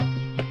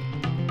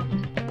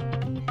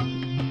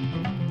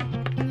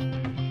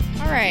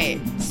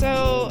right,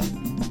 so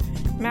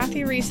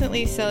Matthew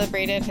recently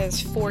celebrated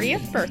his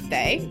 40th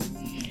birthday,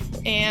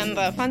 and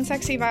the Fun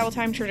Sexy Bible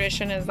Time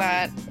tradition is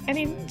that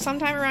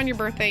sometime around your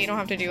birthday you don't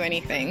have to do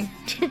anything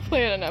to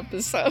plan an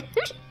episode.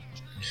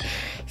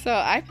 So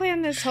I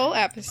planned this whole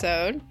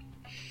episode,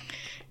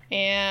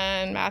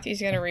 and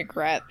Matthew's going to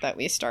regret that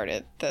we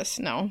started this.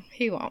 No,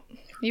 he won't.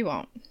 You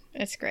won't.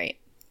 It's great.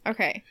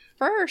 Okay,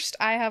 first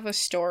I have a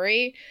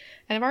story,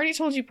 and I've already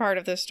told you part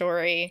of the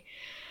story,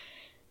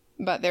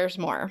 but there's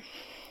more.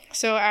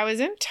 So I was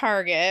in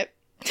Target.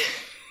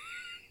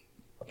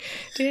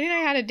 Danny and I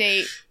had a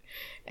date,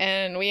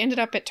 and we ended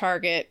up at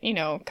Target,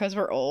 because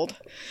we're old.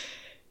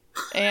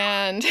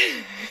 And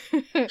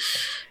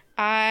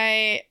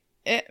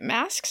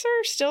masks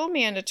are still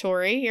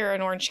mandatory here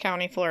in Orange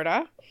County,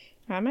 Florida.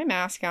 I had my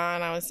mask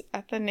on. I was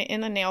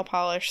in the nail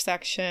polish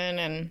section,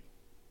 and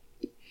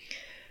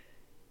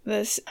I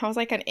was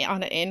like on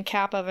an end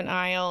cap of an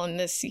aisle, and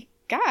this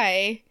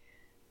guy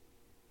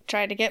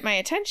tried to get my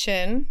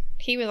attention.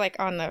 He was like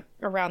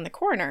around the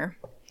corner.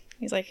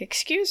 He's like,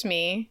 "Excuse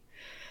me."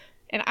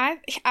 And I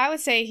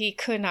would say he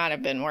could not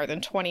have been more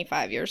than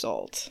 25 years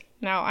old.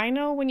 Now, I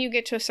know when you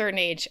get to a certain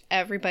age,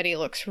 everybody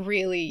looks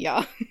really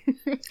young.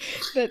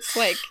 That's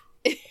like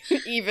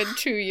even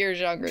 2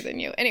 years younger than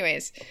you.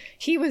 Anyways,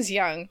 he was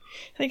young.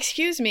 Like,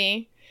 "Excuse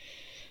me."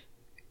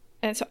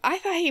 And so I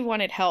thought he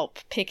wanted help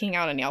picking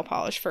out a nail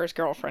polish for his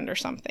girlfriend or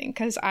something,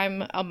 because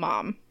I'm a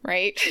mom,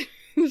 right?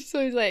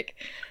 So he's like,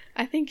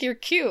 "I think you're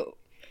cute."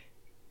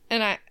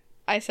 And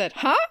I said,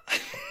 "Huh?"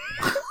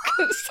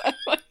 Because I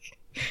like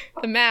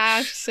the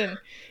masks, and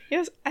he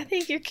goes, "I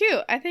think you're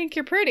cute. I think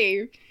you're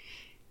pretty."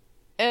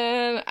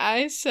 And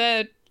I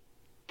said,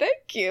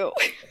 "Thank you."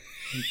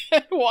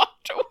 And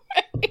walked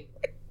away.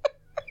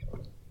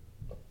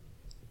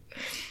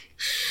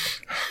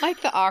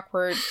 Like the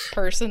awkward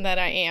person that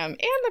I am,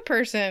 and the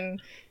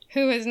person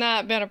who has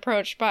not been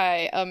approached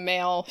by a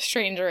male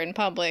stranger in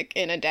public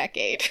in a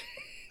decade.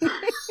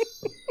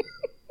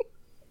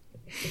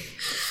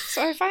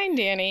 So I find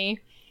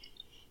Danny,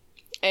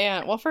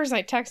 and first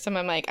I text him.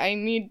 I'm like, I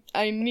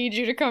need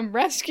you to come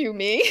rescue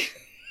me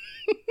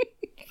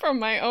from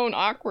my own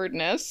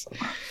awkwardness.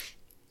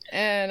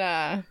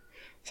 And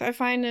so I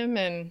find him,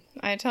 and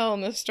I tell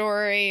him the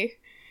story,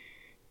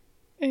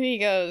 and he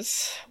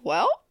goes,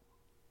 "Well,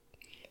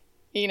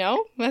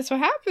 that's what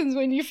happens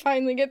when you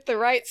finally get the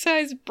right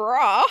size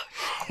bra."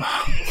 Oh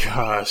my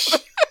gosh.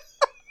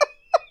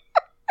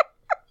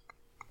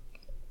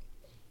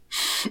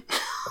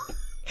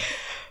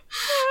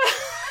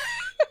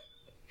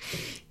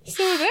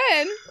 So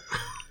then,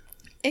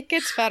 it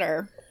gets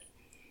better.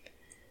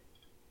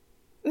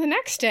 The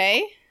next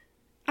day,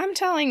 I'm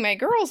telling my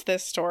girls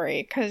this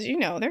story, because,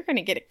 they're going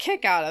to get a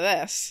kick out of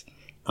this.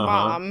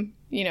 Mom,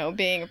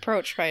 being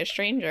approached by a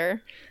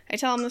stranger. I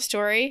tell them the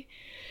story.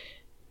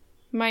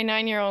 My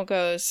 9-year-old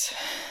goes,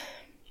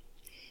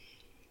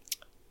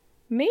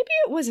 "Maybe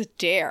it was a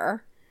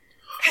dare."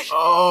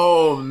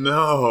 Oh,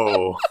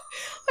 no.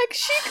 Like,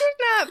 she could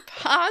not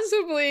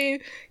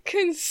possibly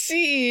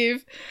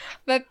conceive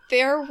that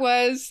there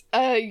was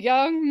a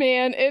young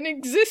man in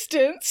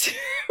existence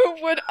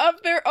who would,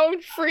 of their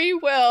own free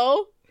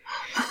will,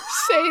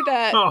 say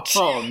that to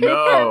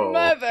her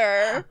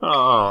mother.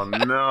 Oh,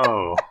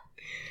 no.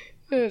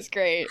 It was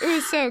great. It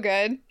was so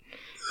good.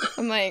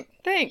 I'm like,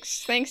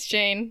 thanks,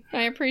 Jane.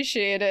 I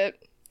appreciate it.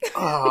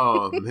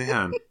 Oh,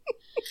 man.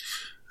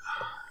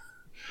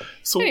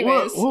 So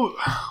anyways,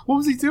 what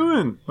was he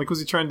doing? Like, was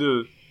he trying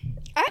to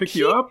pick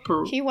you up?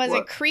 Or he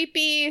wasn't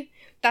creepy.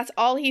 That's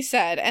all he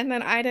said. And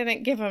then I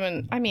didn't give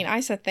him I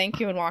said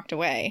thank you and walked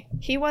away.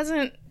 He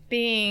wasn't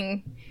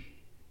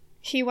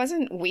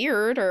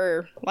weird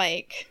or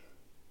like,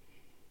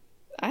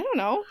 I don't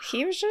know.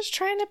 He was just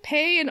trying to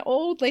pay an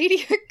old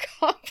lady a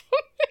compliment.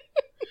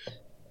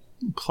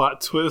 Plot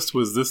twist,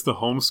 was this the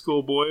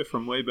homeschool boy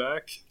from way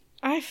back?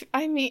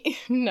 I mean,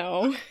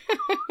 no.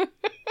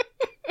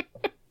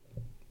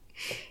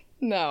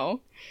 No.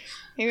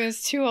 He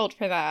was too old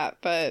for that,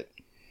 but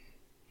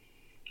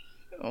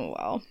oh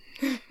well.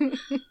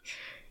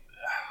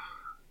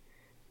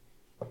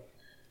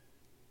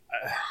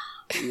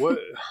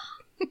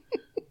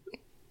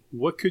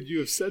 What could you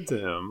have said to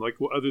him? Like,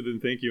 other than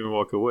thank you and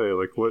walk away?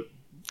 Like, what?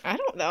 I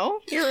don't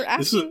know. You're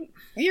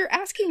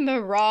asking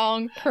the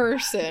wrong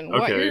person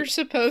what you're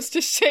supposed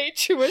to say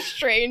to a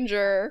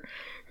stranger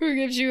who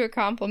gives you a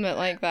compliment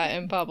like that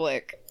in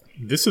public.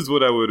 This is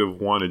what I would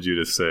have wanted you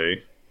to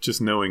say,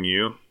 just knowing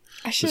you.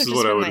 I should have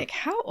just been like,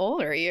 "How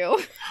old are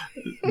you?"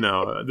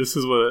 No, this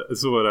is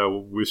what I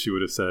wish you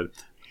would have said.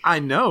 I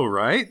know,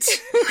 right?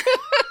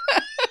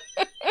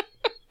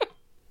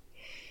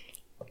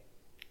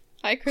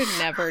 I could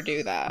never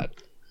do that.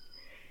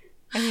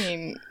 I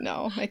mean,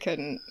 no, I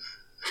couldn't.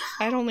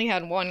 I'd only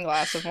had one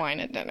glass of wine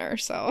at dinner,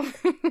 so.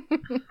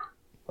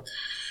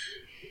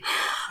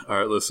 All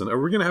right, listen. Are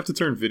we gonna have to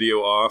turn video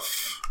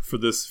off for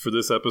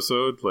this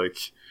episode?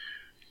 Like,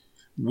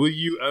 will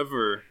you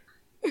ever?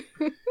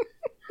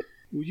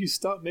 Will you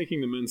stop making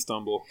the men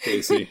stumble,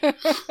 Casey?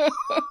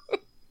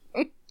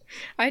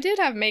 I did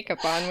have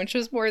makeup on, which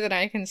was more than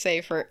I can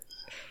say for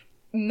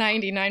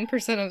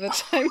 99% of the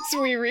times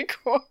we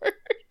record.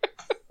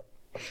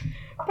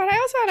 But I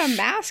also had a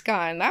mask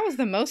on. That was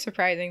the most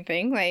surprising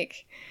thing.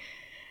 Like,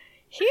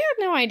 he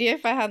had no idea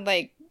if I had,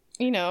 like,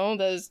 you know,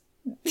 those,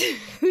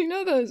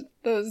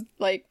 those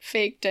like,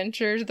 fake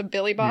dentures, the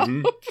Billy Bob.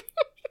 Mm-hmm.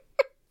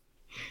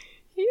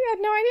 He had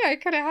no idea I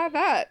could have had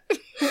that.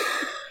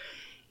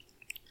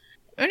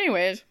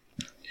 Anyways.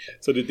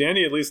 So did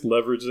Danny at least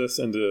leverage this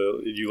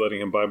into you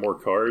letting him buy more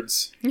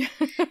cards?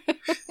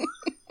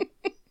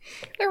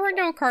 There were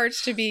no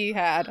cards to be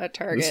had at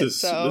Target.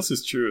 This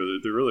is true.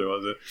 There really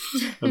wasn't.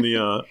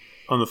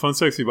 On the Fun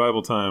Sexy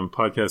Bible Time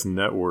podcast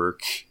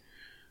network,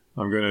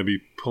 I'm going to be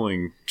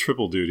pulling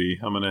triple duty.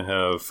 I'm going to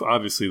have,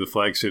 obviously, the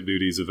flagship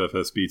duties of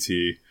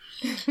FSBT,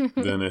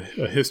 then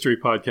a history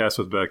podcast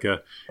with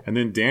Becca, and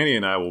then Danny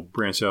and I will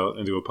branch out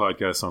into a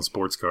podcast on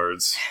sports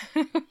cards.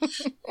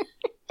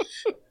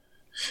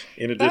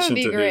 In addition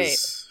to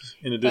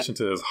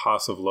his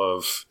Haas of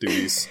Love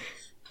duties.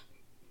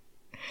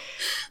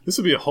 This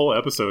would be a whole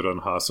episode on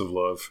Haas of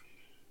Love.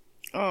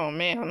 Oh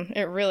man,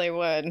 it really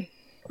would.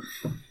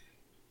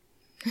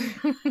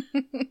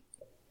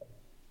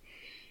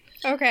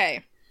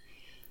 Okay.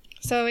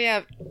 So we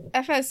have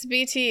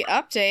FSBT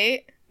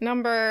update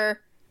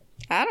number,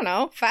 I don't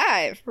know,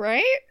 5,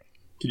 right?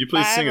 Could you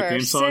please sing a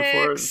theme song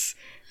for us?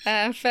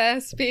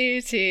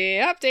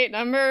 FSBT update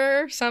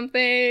number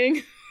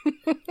something.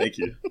 Thank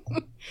you.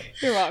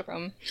 You're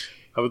welcome.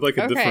 I would like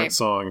a different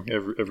song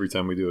every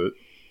time we do it.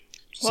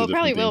 Well, it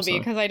probably will be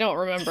because I don't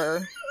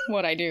remember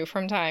what I do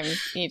from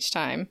each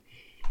time.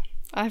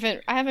 I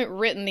haven't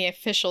written the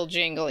official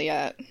jingle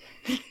yet.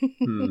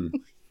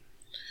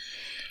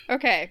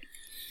 Okay,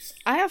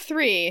 I have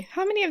 3.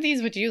 How many of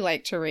these would you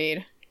like to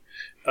read?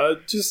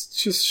 Just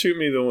shoot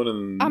me the one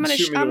in. I'm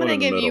gonna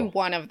give you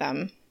one of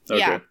them. Okay.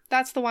 Yeah,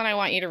 that's the one I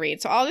want you to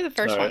read. So I'll do the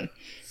first one.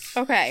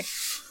 Okay.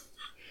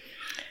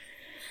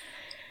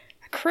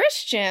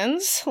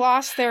 Christians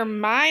lost their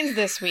minds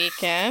this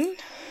weekend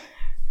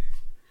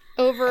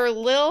over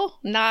Lil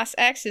Nas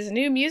X's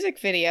new music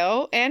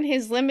video and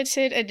his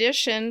limited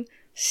edition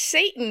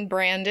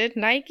Satan-branded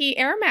Nike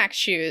Air Max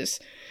shoes,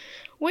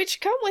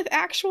 which come with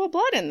actual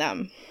blood in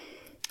them.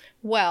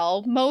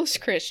 Well, most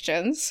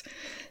Christians.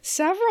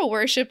 Several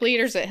worship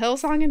leaders at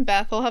Hillsong and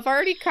Bethel have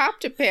already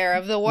copped a pair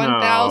of the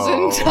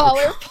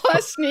 $1,000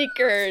 plus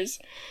sneakers.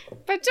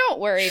 But don't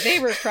worry, they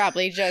were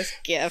probably just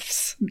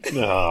gifts.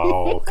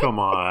 No, come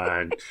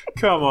on.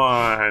 Come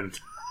on.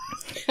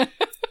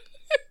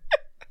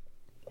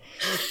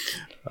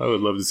 I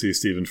would love to see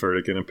Stephen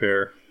Furtick in a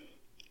pair.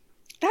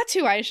 That's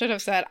who I should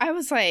have said. I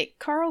was like,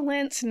 Carl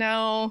Lentz,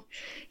 no.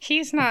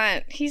 He's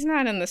not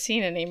in the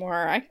scene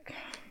anymore.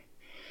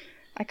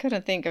 I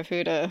couldn't think of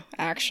who to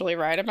actually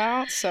write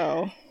about,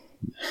 so...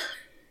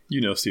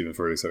 You know Stephen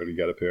Furtick's already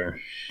got a pair.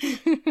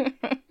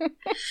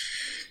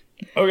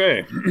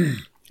 Okay.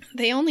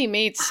 They only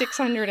made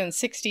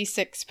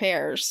 666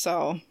 pairs,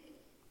 so...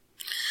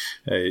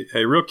 Hey,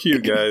 real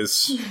cute,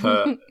 guys.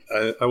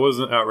 I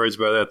wasn't outraged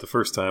by that the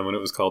first time when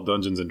it was called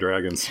Dungeons and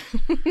Dragons.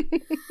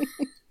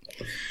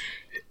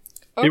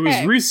 Okay. It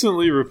was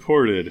recently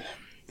reported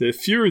that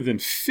fewer than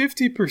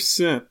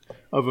 50%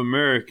 of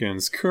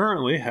Americans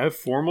currently have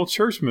formal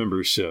church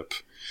membership,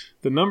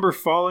 the number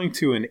falling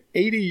to an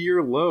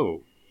 80-year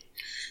low.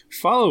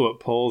 Follow-up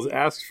polls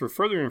asked for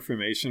further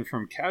information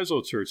from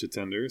casual church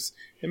attenders,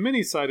 and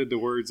many cited the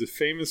words of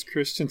famous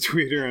Christian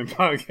tweeter and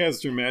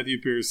podcaster Matthew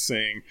Pierce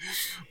saying,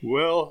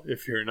 "Well,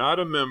 if you're not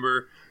a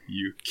member,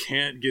 you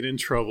can't get in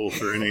trouble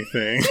for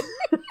anything."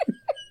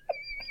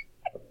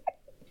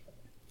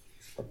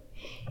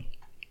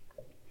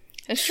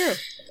 It's true.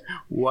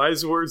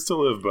 Wise words to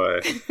live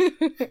by.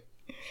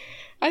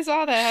 I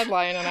saw that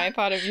headline and I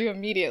thought of you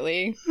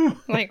immediately.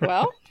 Like,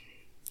 well...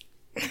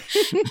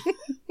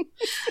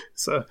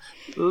 It's a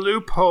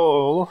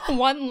loophole.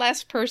 One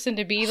less person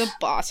to be the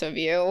boss of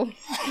you.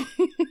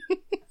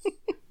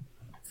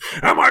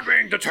 Am I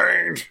being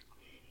detained?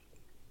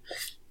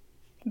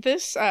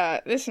 This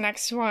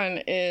next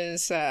one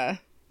is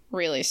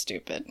really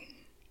stupid.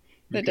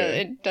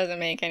 Okay. It doesn't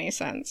make any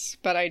sense,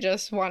 but I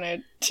just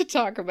wanted to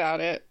talk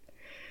about it.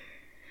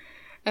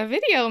 A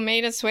video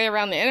made its way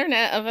around the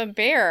internet of a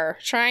bear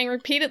trying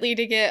repeatedly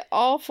to get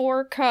all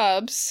 4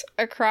 cubs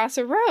across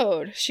a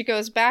road. She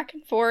goes back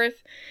and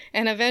forth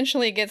and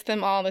eventually gets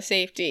them all to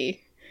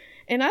safety.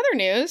 In other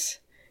news,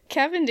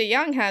 Kevin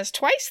DeYoung has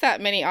twice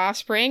that many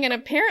offspring and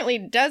apparently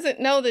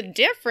doesn't know the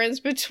difference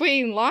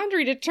between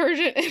laundry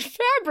detergent and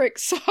fabric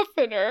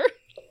softener.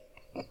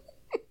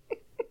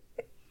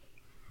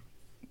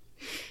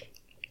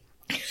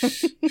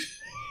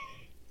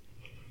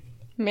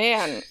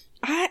 Man,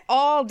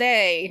 all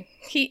day,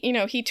 he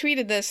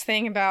tweeted this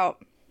thing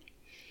about,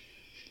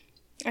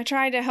 I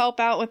tried to help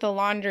out with the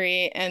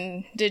laundry,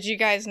 and did you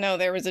guys know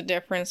there was a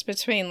difference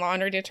between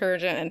laundry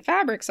detergent and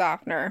fabric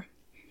softener?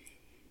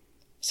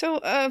 So,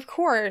 of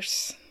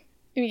course,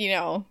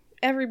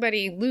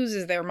 everybody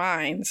loses their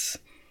minds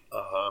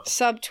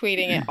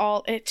subtweeting it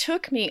all. It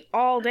took me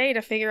all day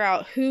to figure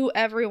out who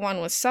everyone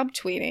was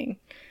subtweeting,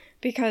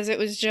 because it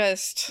was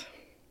just,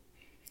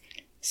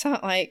 it's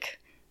not like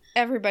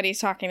everybody's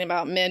talking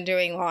about men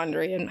doing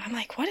laundry, and I'm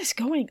like, what is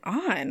going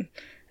on?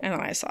 And then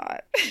I saw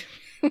it.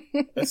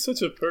 That's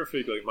such a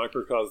perfect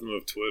microcosm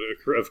of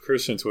Twitter, of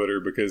Christian Twitter,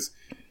 because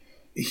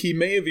he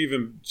may have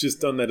even just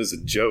done that as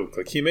a joke.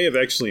 He may have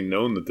actually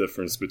known the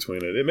difference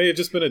between it. It may have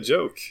just been a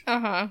joke.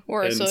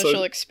 Or a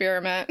social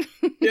experiment.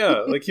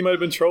 Yeah, he might have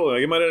been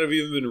trolling. It might not have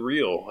even been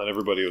real, and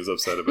everybody was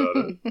upset about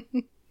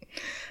it.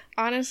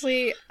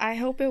 Honestly, I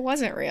hope it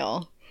wasn't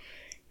real.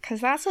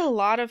 Because that's a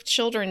lot of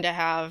children to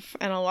have,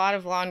 and a lot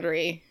of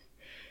laundry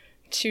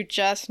to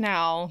just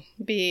now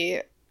be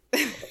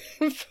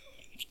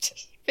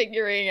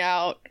figuring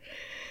out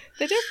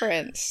the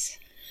difference.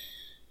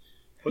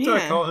 What did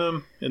I call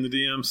him in the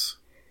DMs?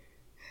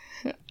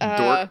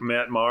 Dork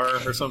Matt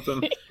Marr or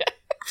something?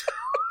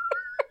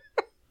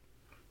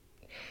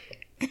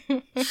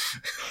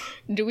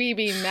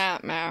 Dweeby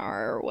Matt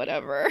Marr or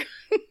whatever.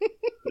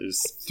 There's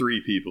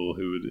 3 people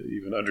who would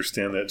even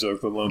understand that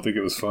joke, let alone think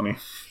it was funny.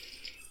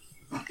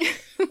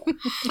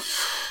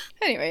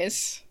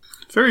 Anyways.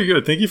 Very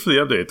good. Thank you for the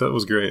update. That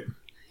was great.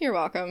 You're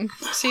welcome.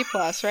 C+,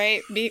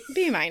 right? B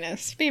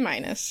minus. B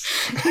minus.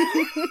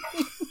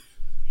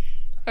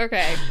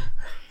 Okay.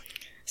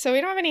 So we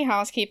don't have any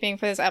housekeeping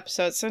for this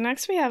episode. So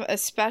next we have a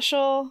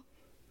special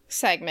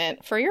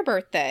segment for your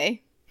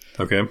birthday.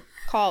 Okay.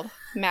 Called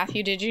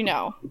Matthew Did You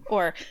Know?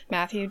 Or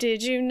Matthew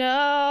Did You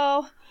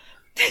Know?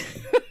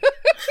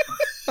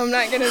 I'm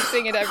not going to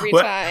sing it every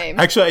time.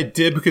 Actually, I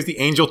did, because the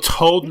angel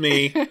told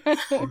me.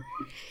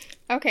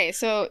 Okay,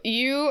 so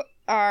you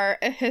are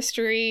a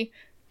history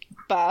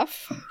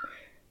buff.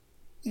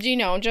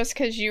 Just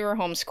because you were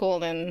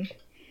homeschooled, and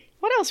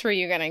what else were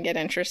you going to get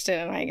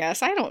interested in, I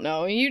guess? I don't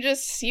know. You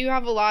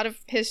have a lot of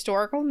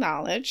historical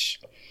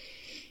knowledge.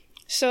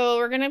 So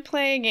we're going to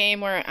play a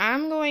game where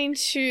I'm going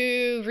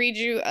to read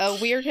you a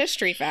weird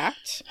history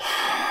fact,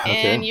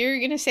 and you're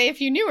going to say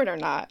if you knew it or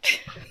not.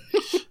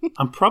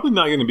 I'm probably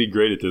not going to be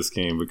great at this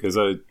game, because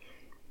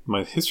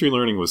my history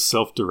learning was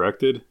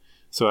self-directed,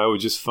 so I would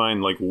just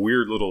find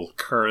weird little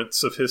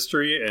currents of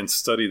history and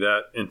study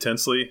that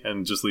intensely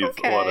and just leave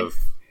a lot of...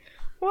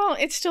 Well,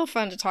 it's still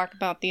fun to talk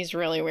about these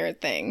really weird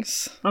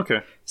things.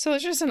 Okay. So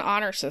it's just an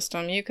honor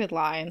system. You could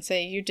lie and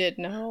say you did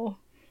know,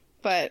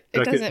 but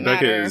it doesn't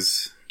matter.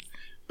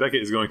 Becca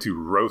is going to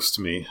roast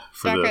me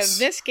for Becca, this.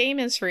 This game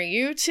is for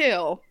you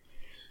too.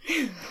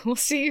 We'll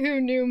see who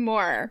knew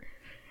more.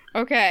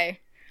 Okay.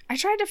 I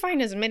tried to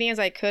find as many as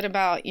I could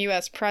about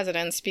U.S.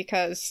 presidents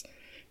because,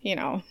 you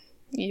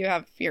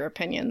have your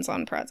opinions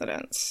on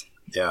presidents.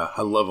 Yeah,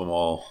 I love them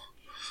all.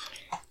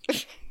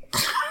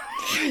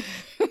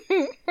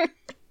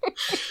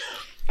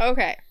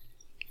 Okay.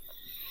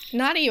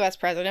 Not a U.S.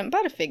 president,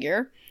 but a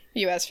figure.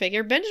 U.S.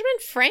 figure. Benjamin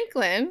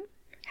Franklin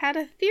had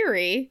a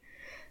theory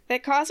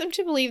that caused him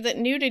to believe that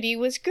nudity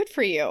was good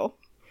for you.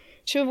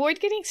 To avoid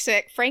getting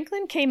sick,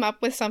 Franklin came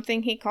up with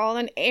something he called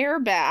an air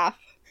bath.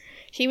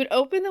 He would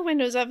open the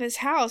windows of his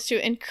house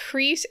to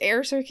increase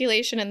air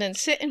circulation and then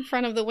sit in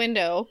front of the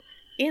window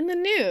in the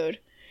nude,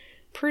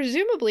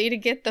 presumably to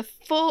get the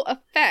full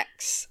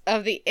effects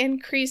of the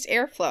increased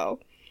airflow.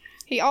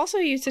 He also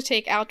used to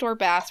take outdoor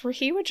baths where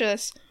he would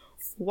just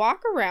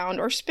walk around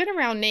or spin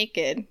around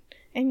naked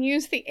and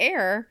use the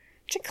air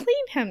to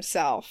clean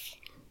himself.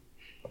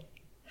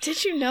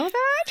 Did you know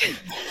that?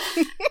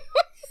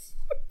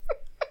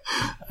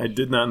 I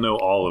did not know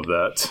all of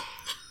that.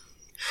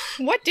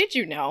 What did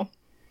you know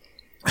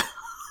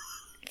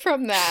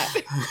from that?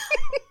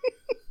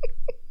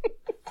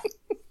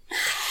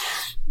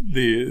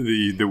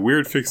 The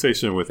weird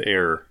fixation with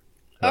air.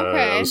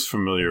 Okay. I was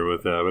familiar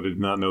with that, but I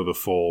did not know the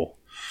full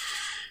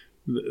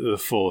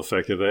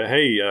effect of that.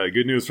 Hey,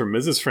 good news from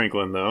Mrs.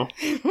 Franklin, though.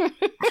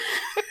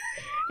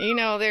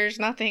 There's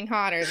nothing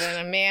hotter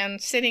than a man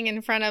sitting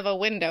in front of a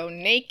window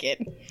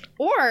naked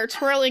or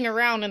twirling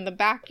around in the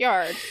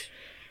backyard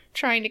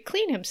trying to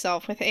clean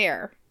himself with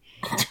air.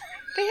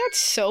 They had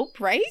soap,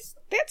 right?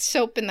 They had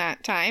soap in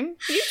that time.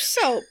 Use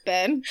soap,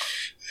 Ben.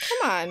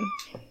 Come on.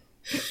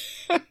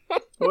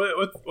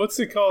 What's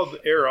it called?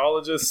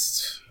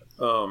 Aerologists?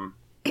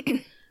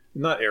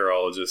 Not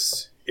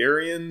aerologists.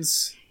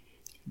 Aryans?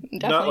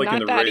 Definitely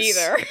not that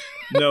either.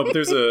 No, but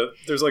there's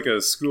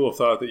a school of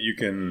thought that you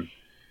can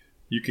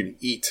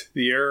eat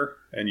the air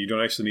and you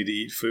don't actually need to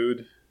eat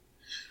food.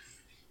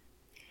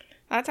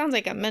 That sounds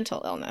like a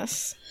mental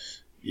illness.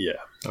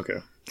 Yeah. Okay.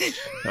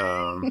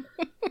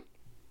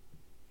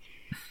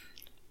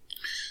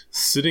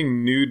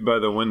 Sitting nude by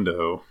the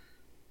window.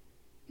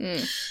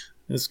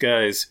 This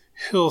guy's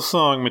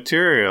Hillsong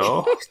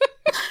material.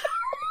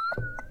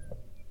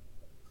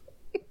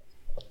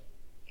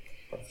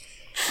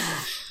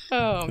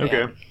 Oh, man.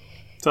 Okay.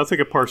 So I'll take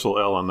a partial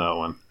L on that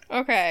one.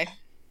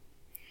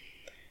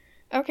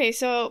 Okay,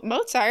 so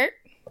Mozart,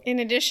 in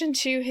addition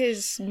to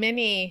his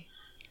many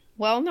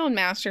well-known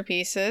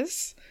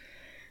masterpieces,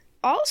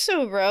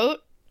 also wrote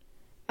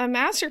a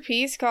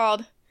masterpiece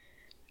called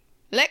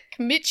Leck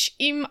mich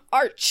im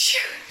Arsch.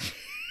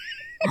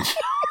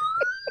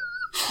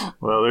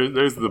 Well,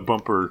 there's the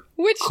bumper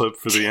clip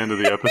for the end of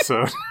the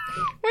episode.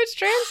 Which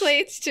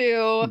translates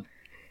to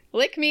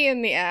lick me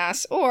in the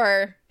ass,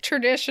 or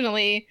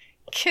traditionally,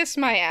 kiss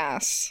my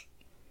ass.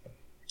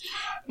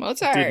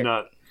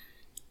 Mozart.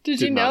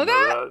 Did you know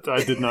that?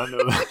 I did not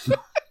know that.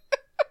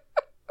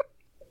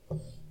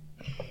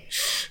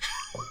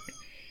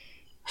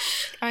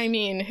 I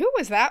mean, who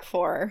was that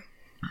for?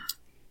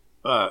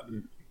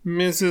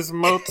 Mrs.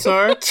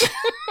 Mozart.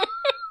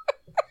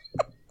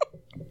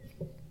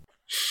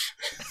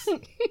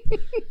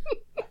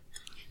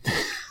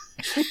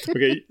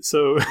 Okay,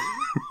 so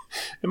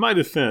in my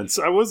defense,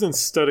 I wasn't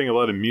studying a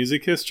lot of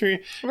music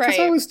history because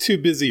I was too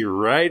busy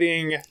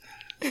writing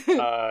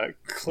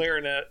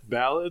clarinet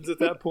ballads at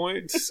that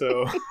point.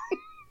 So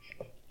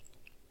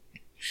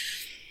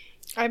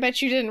I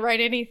bet you didn't write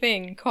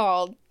anything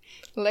called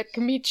Leck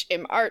mich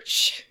im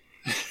Arsch.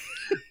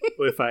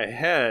 Well, if I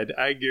had,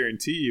 I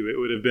guarantee you it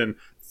would have been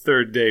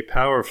Third Day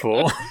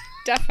Powerful.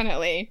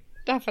 Definitely.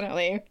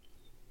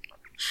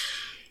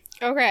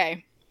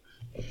 Okay.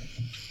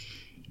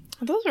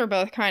 Those were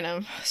both kind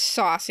of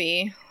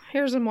saucy.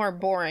 Here's a more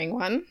boring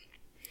one,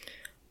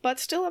 but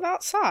still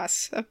about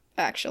sauce,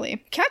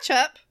 actually.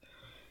 Ketchup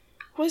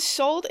was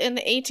sold in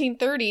the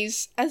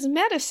 1830s as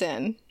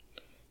medicine.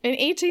 In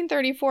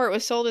 1834, it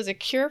was sold as a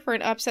cure for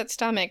an upset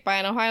stomach by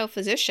an Ohio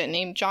physician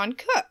named John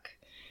Cook.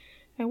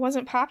 It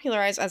wasn't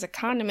popularized as a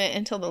condiment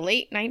until the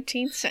late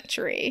 19th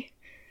century.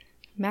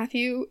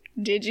 Matthew,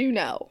 did you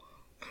know?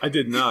 I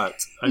did not.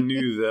 I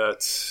knew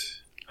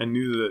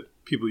that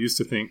people used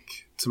to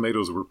think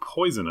tomatoes were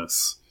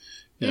poisonous.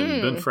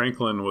 And Ben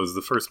Franklin was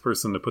the first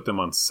person to put them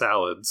on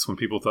salads when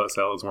people thought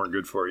salads weren't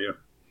good for you.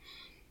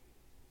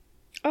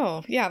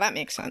 Oh, yeah, that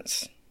makes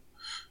sense.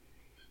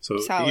 So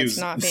salads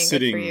not being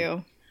good for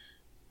you.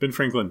 Ben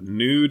Franklin,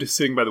 nude,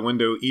 sitting by the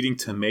window, eating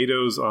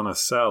tomatoes on a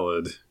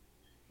salad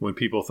when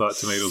people thought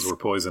tomatoes were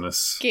poisonous.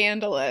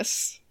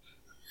 Scandalous.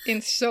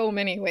 In so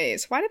many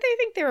ways. Why did they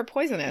think they were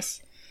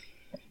poisonous?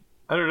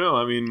 I don't know.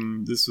 I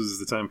mean, this was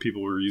the time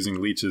people were using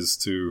leeches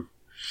to...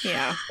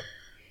 Yeah.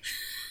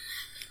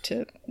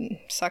 To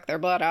suck their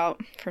blood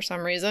out for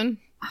some reason.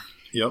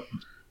 Yep.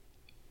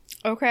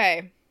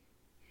 Okay.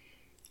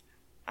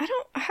 How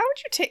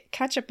would you take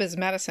ketchup as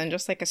medicine?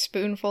 Just like a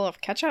spoonful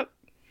of ketchup?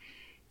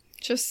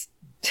 Just...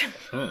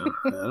 I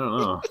don't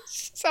know.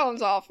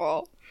 Sounds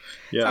awful.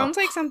 Yeah. Sounds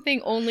like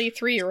something only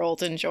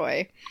 3-year-olds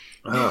enjoy.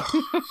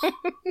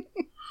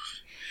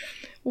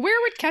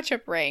 Where would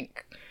ketchup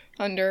rank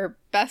under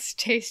best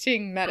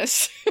tasting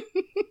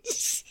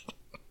medicines?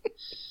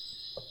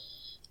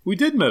 We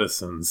did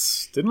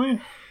medicines, didn't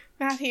we?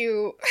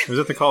 Matthew. Was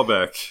that the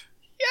callback?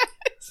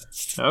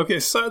 Yes. Okay,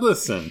 so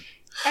listen.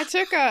 I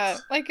took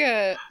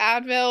a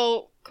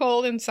Advil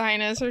cold and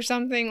sinus or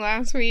something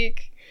last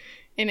week,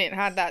 and it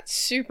had that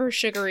super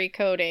sugary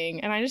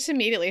coating, and I just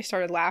immediately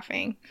started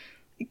laughing.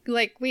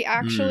 Like, we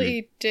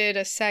actually did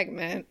a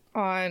segment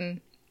on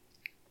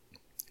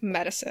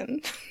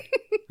medicine.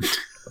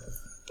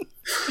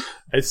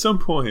 At some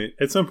point,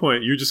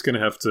 you're just going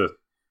to have to...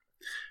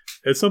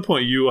 At some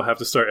point, you will have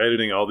to start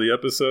editing all the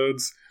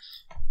episodes,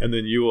 and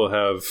then you will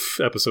have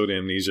episode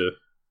amnesia,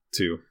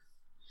 too.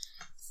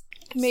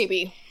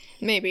 Maybe.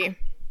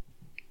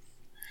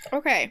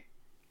 Okay.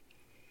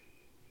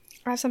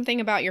 I have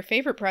something about your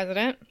favorite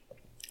president,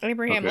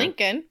 Abraham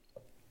Lincoln.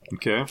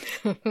 Okay.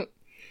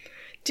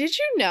 Did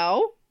you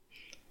know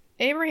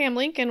Abraham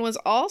Lincoln was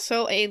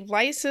also a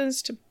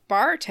licensed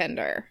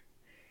bartender?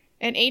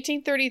 In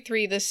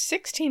 1833, the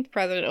 16th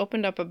president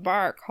opened up a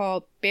bar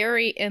called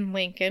Berry and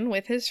Lincoln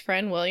with his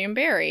friend William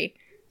Berry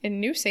in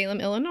New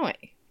Salem, Illinois.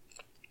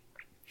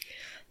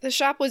 The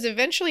shop was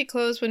eventually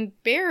closed when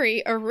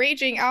Berry, a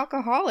raging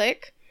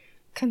alcoholic,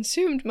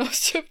 consumed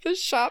most of the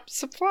shop's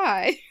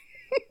supply.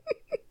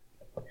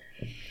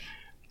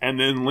 And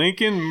then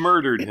Lincoln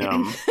murdered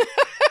him.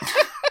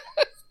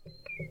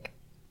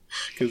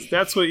 Because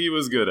that's what he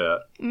was good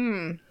at.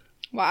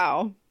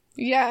 Wow.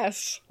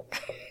 Yes.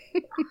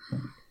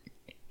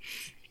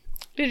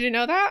 Did you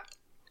know that?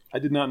 I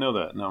did not know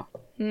that, no.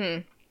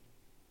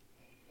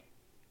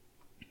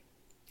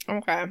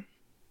 Okay.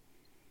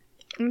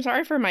 I'm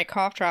sorry for my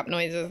cough drop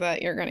noises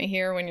that you're going to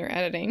hear when you're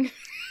editing.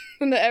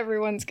 And that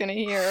everyone's going to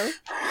hear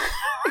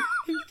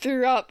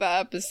throughout the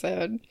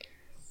episode.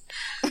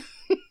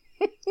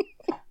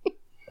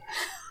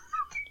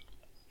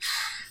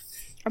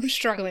 I'm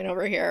struggling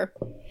over here.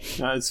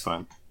 No, it's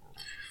fine.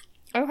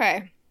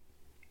 Okay.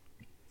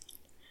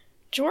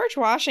 George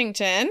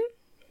Washington,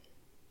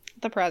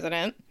 the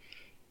president,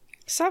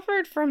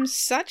 suffered from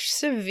such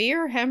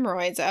severe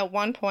hemorrhoids at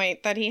one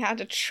point that he had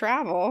to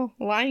travel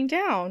lying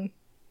down.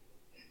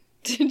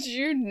 Did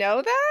you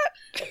know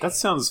that? That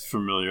sounds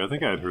familiar. I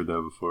think I had heard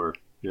that before.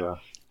 Yeah.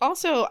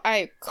 Also,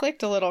 I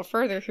clicked a little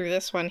further through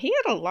this one. He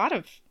had a lot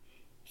of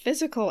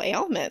physical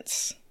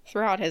ailments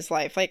throughout his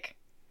life. Like,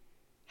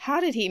 how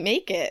did he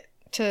make it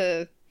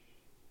to...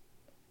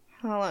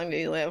 How long did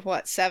he live?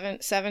 What,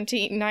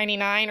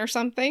 1799 or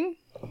something?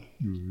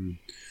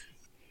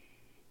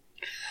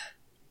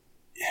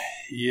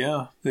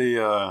 Yeah, they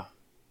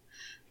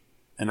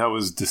and that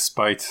was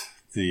despite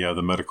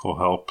the medical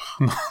help,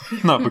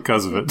 not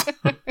because of it.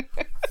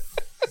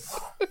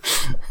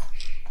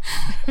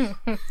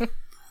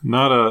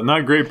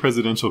 Not great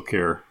presidential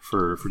care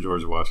for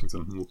George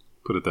Washington. We'll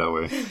put it that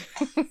way.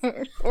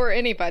 Or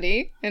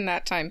anybody in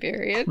that time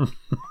period.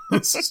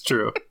 This is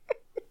true.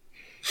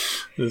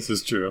 This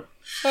is true.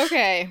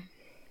 Okay.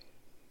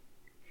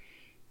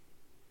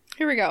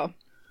 Here we go.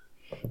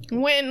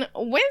 When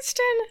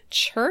Winston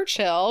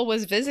Churchill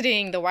was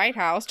visiting the White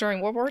House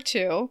during World War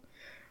II,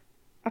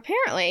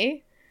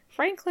 apparently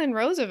Franklin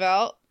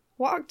Roosevelt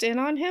walked in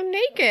on him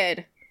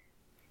naked.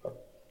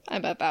 I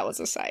bet that was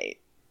a sight.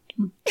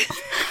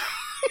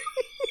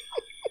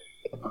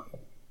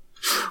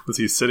 Was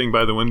he sitting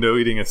by the window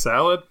eating a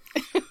salad?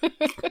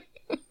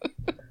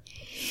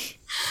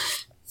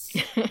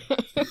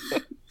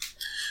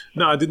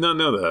 No, I did not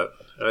know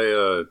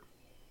that.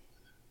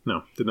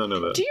 No, did not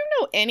know that. Do you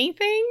know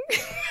anything?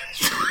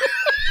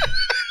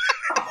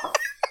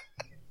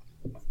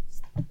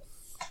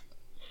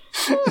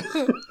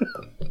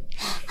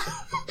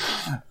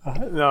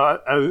 No,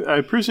 I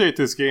appreciate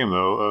this game,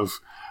 though, of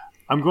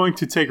I'm going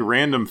to take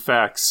random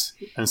facts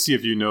and see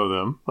if you know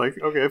them.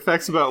 Like, okay,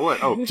 facts about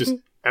what? Oh, just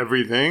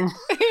everything?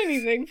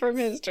 Anything from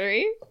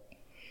history.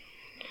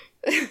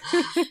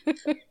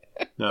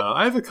 No,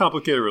 I have a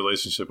complicated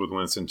relationship with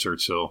Winston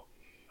Churchill.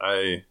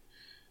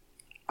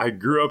 I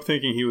grew up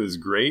thinking he was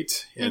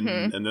great, and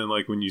and then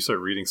like when you start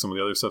reading some of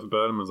the other stuff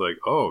about him, I was like,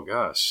 oh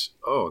gosh,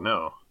 oh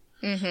no.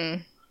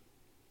 Mm-hmm.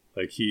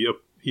 Like he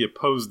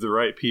opposed the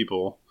right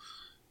people,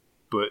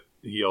 but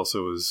he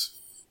also was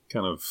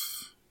kind of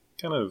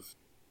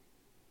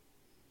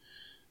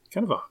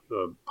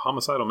a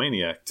homicidal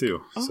maniac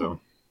too. Oh. So,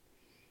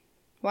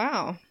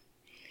 wow.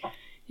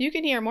 You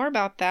can hear more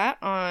about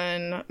that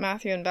on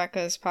Matthew and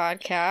Becca's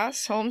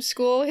podcast,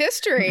 Homeschool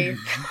History.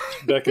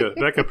 Becca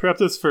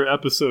prepped us for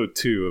episode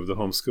 2 of the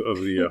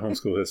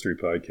Homeschool History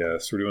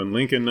podcast. We're doing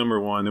Lincoln number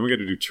 1, then we got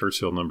to do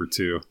Churchill number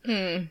 2,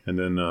 and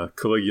then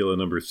Caligula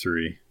number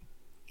 3.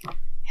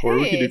 Hey, or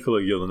we could do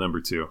Caligula number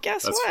 2.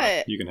 Guess That's what?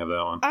 Fine. You can have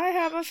that one. I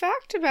have a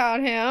fact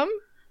about him.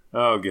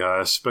 Oh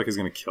gosh, Becca's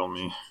gonna kill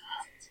me.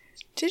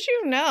 Did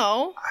you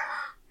know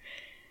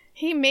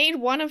he made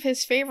one of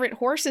his favorite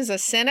horses a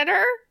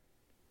senator?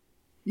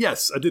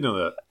 Yes, I did know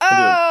that.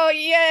 Oh,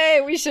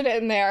 yay! We should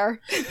end there.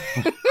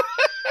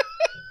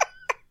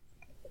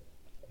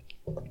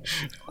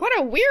 What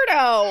a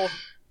weirdo!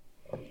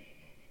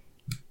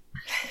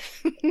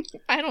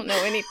 I don't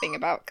know anything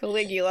about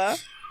Caligula.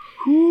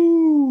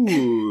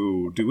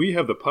 Ooh, do we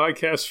have the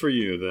podcast for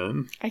you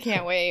then? I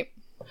can't wait.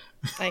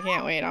 I'm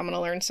going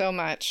to learn so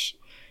much.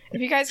 If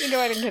you guys can go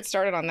ahead and get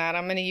started on that,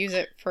 I'm going to use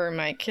it for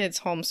my kids'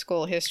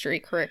 homeschool history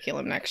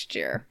curriculum next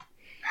year.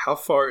 How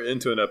far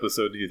into an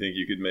episode do you think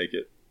you could make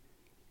it?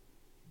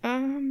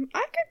 I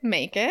could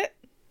make it.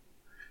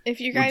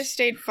 If you guys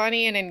stayed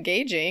funny and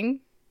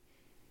engaging.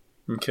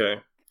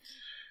 Okay.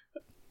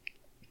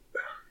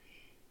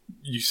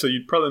 So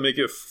you'd probably make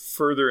it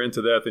further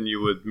into that than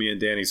you would me and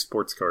Danny's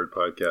sports card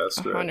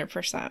podcast, right?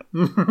 100%.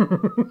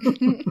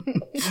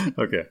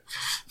 Okay.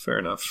 Fair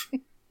enough.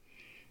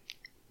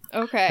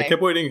 Okay. I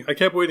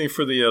kept waiting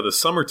for the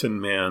Somerton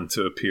man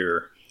to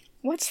appear.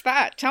 What's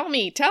that? Tell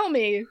me.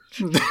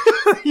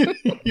 You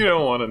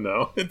don't want to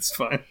know. It's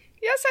fine.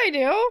 Yes, I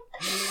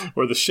do.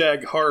 Or the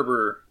Shag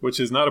Harbor, which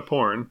is not a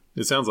porn.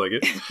 It sounds like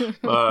it.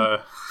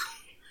 The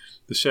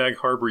Shag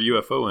Harbor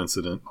UFO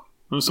incident.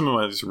 Some of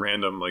my just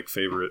random,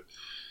 favorite,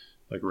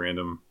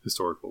 random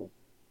historical.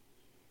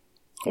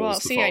 Well,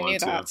 see, I knew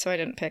that, so I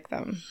didn't pick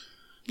them.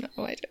 No,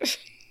 I did.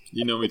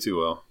 You know me too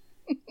well.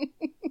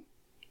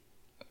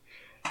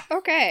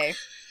 Okay.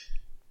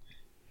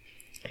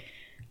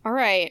 All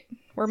right.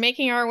 We're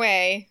making our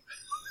way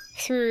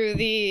through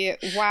the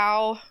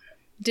WoW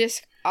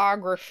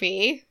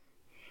discography,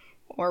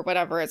 or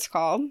whatever it's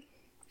called.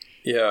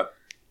 Yeah.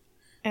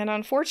 And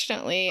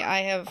unfortunately, I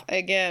have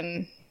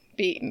again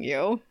beaten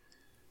you.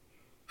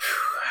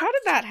 How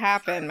did that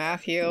happen,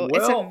 Matthew? Well,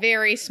 it's a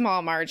very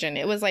small margin.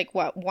 It was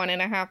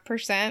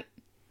 1.5%?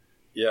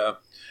 Yeah.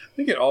 I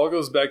think it all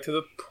goes back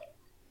to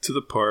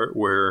the part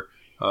where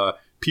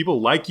people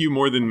like you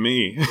more than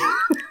me.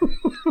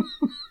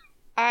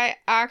 I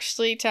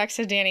actually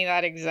texted Danny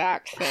that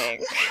exact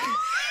thing.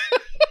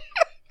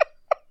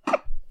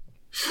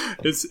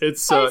 It's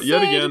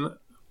yet again.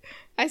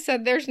 I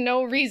said, there's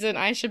no reason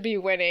I should be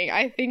winning.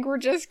 I think we're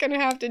just going to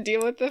have to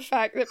deal with the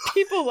fact that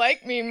people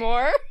like me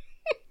more.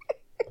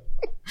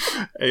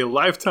 A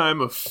lifetime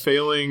of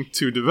failing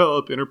to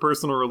develop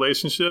interpersonal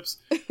relationships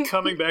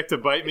coming back to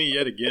bite me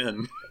yet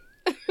again.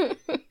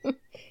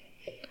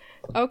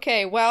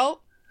 Okay,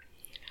 well,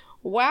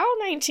 WoW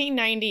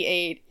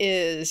 1998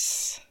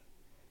 is...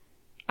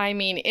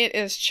 it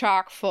is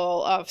chock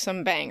full of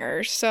some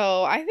bangers.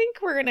 So I think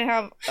we're going to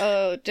have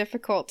a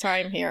difficult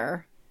time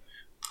here.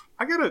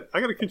 I got a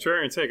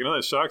contrarian take. I know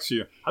that shocks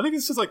you. I think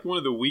this is one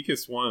of the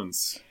weakest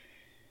ones.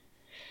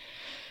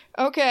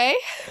 Okay.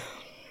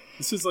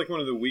 This is one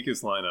of the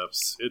weakest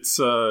lineups. It's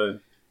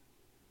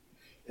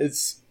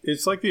It's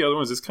like the other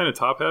ones. It's kind of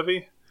top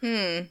heavy.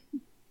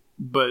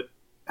 But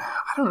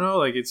I don't know.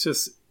 Like, it's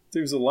just,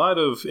 there's a lot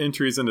of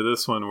entries into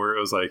this one where it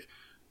was like,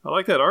 I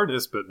like that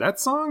artist, but that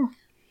song?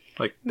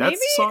 Like, that's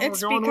the song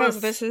it's we're going because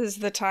with? this is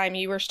the time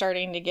you were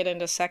starting to get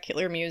into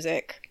secular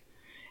music.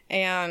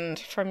 And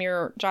from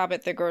your job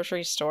at the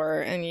grocery store,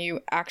 and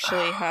you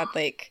actually had,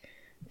 like,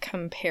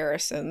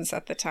 comparisons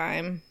at the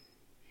time.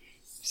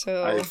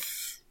 So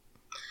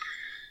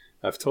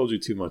I've told you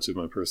too much of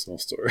my personal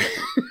story.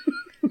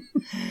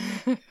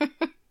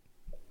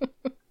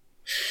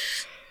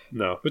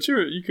 No, but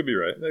you could be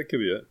right. That could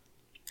be it.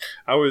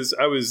 I was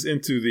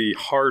into the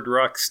hard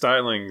rock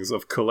stylings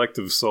of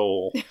Collective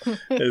Soul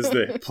as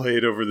they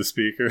played over the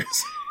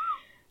speakers.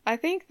 I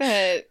think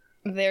that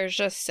there's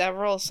just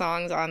several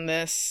songs on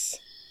this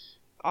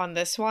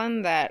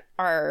one that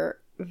are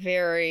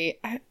very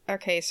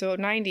okay. So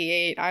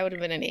 98, I would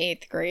have been in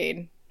 8th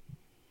grade,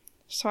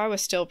 so I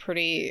was still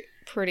pretty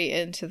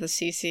into the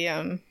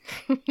CCM.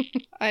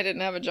 I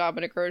didn't have a job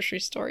at a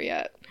grocery store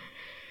yet.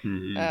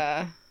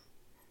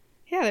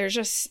 Yeah,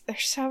 there's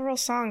several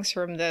songs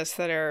from this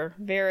that are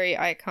very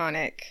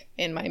iconic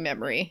in my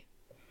memory.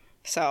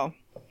 So,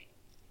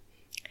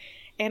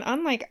 and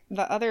unlike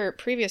the other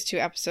previous 2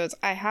 episodes,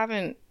 I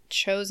haven't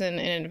chosen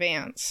in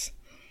advance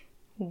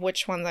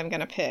which ones I'm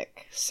gonna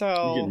pick.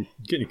 So you're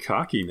getting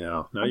cocky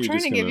now. Now I'm you're trying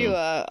just to give you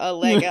a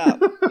leg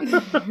up.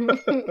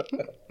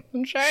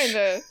 I'm trying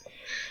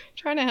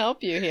to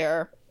help you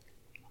here.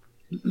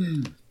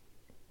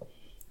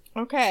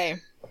 Okay.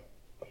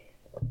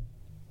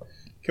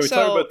 Can we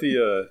talk about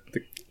the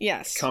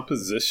yes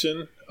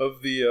composition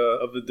of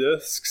the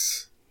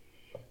discs?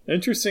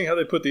 Interesting how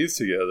they put these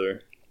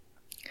together.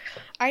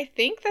 I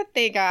think that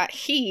they got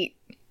heat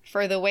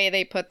for the way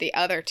they put the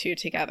other 2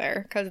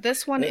 together, because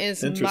this one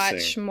is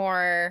much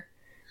more...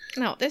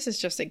 No, this is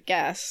just a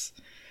guess.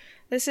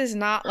 This is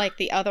not like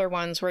the other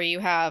ones where you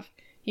have,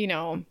 you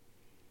know,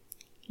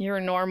 your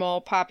normal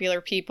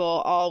popular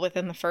people all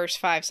within the first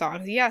 5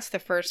 songs. Yes, the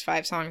first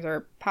 5 songs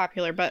are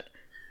popular, but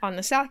on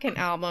the second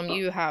album,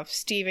 you have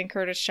Stephen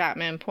Curtis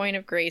Chapman, Point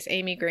of Grace,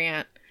 Amy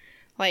Grant.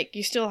 Like,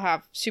 you still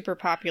have super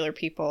popular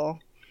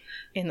people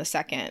in the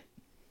second.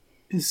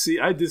 See,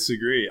 I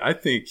disagree. I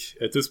think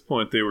at this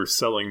point they were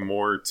selling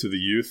more to the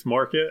youth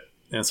market,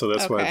 and so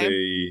that's why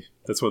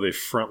they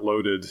front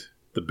loaded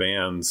the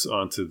bands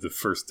onto the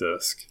first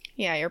disc.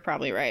 Yeah, you're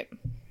probably right.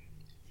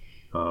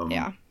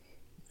 Yeah,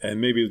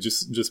 and maybe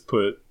just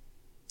put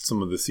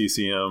some of the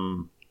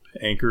CCM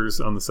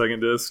anchors on the second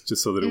disc,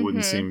 just so that it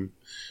wouldn't seem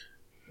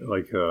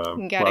like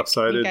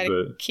lopsided.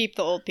 But keep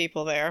the old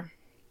people there.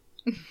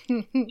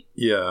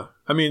 Yeah,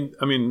 I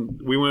mean,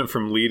 we went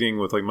from leading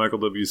with like Michael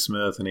W.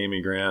 Smith and Amy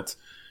Grant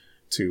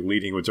to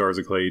leading with Jars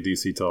of Clay,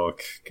 DC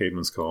Talk,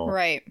 Caedmon's Call.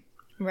 Right.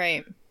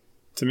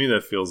 To me,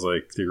 that feels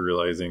like they're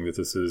realizing that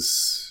this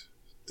is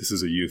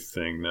a youth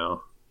thing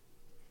now.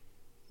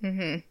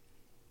 I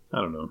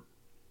don't know.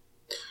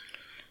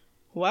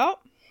 Well,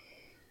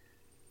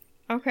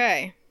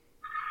 okay.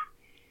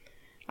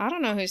 I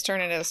don't know whose turn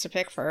it is to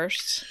pick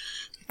first.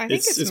 I think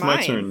it's mine.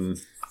 My turn.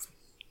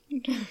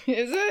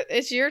 Is it?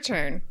 It's your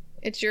turn.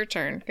 It's your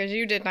turn, because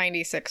you did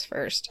 96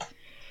 first.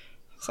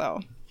 So.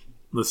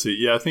 Let's see.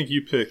 Yeah, I think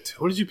you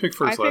picked... What did you pick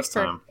first last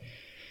time?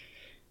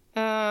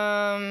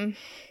 I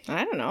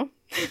don't know.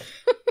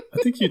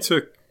 I think you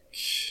took...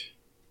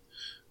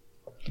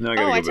 Now I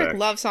gotta go back. Took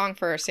Love Song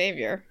for a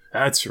Savior.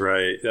 That's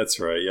right. Yeah,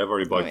 I've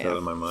already blocked that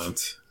in my mind.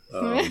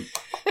 All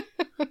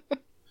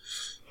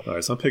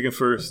right, so I'm picking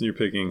first, and you're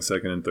picking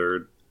second and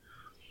third.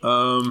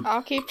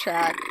 I'll keep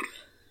track.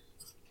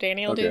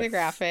 Danny will do the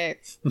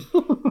graphics.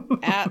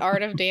 At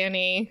Art of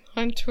Danny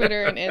on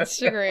Twitter and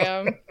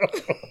Instagram.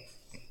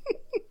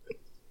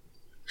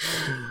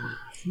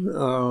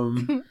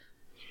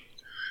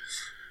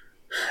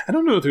 I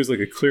don't know if there's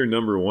like a clear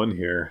number one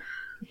here.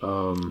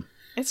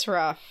 It's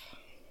rough.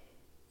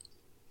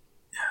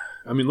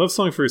 I mean, Love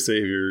Song for a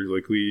Savior,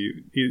 like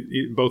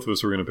both of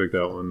us were going to pick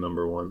that one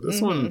number one.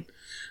 This one,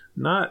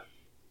 not.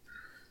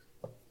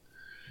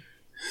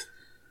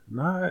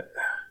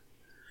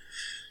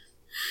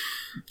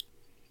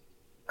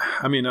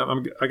 I mean, I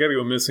got to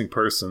go Missing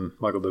Person,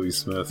 Michael W.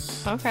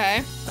 Smith.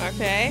 Okay.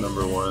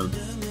 Number one.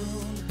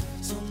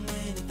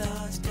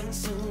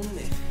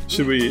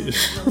 Should we...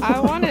 I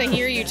want to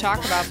hear you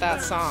talk about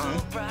that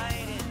song,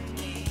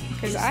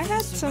 because I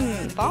had some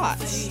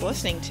thoughts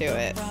listening to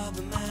it.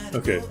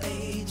 Okay.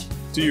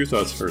 Do your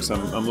thoughts first.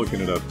 I'm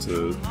looking it up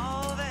to...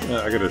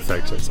 I got to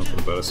fact check something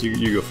about it, so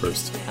you go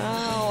first.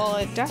 Oh, well,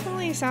 it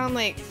definitely sounded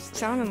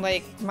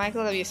like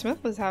Michael W.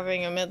 Smith was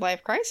having a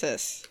midlife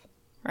crisis,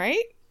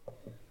 right?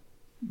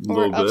 A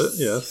little bit,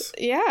 yes.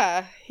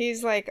 Yeah,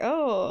 he's like,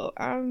 oh,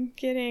 I'm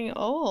getting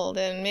old,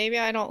 and maybe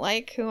I don't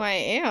like who I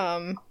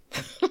am.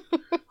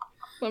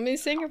 Let me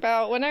sing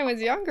about when I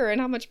was younger and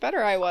how much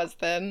better I was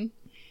then.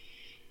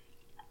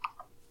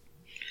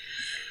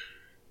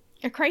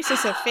 A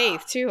crisis of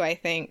faith, too, I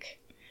think.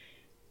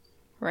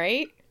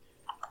 Right?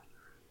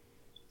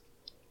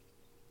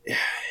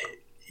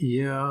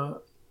 Yeah.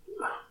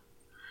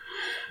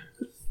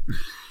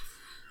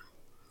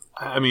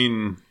 I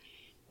mean,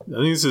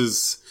 I think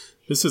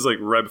this is like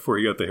right before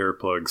he got the hair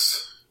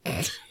plugs.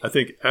 I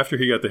think after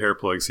he got the hair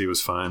plugs, he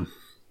was fine.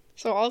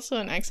 So also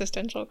an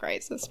existential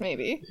crisis,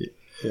 maybe.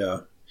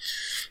 Yeah.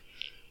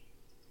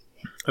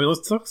 I mean,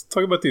 let's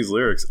talk about these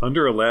lyrics.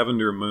 Under a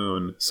lavender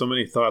moon, so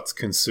many thoughts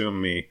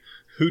consume me.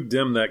 Who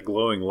dimmed that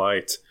glowing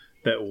light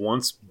that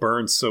once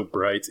burned so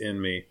bright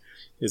in me?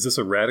 Is this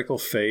a radical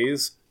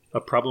phase? A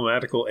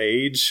problematical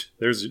age?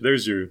 There's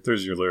your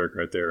lyric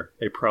right there.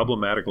 A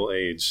problematical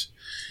age.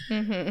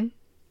 Mm-hmm.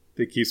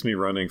 That keeps me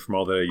running from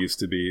all that I used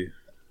to be.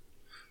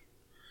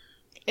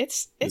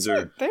 There's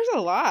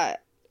a lot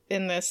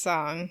in this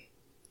song.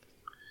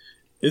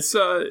 Is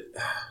it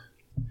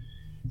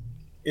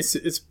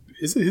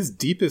his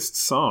deepest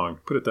song?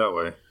 Put it that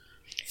way.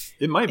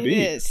 It might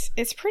be. It is.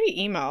 It's pretty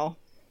emo,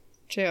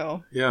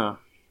 too. Yeah.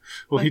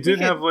 Well, he did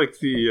have like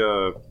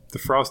the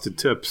frosted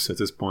tips at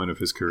this point of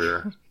his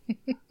career.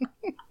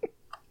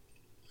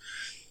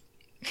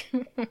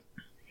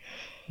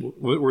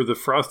 Were the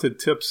frosted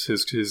tips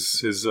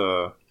his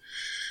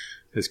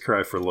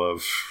cry for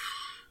love?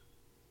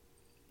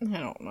 I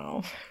don't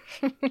know.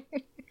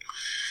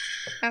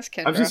 Ask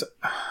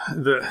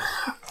Kendra.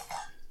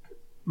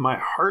 My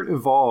heart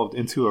evolved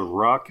into a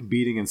rock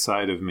beating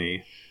inside of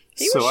me.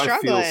 He was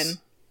struggling.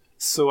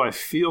 So I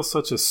feel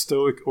such a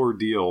stoic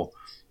ordeal.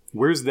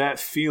 Where's that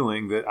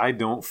feeling that I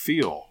don't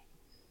feel?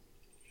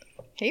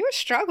 He was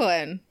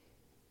struggling.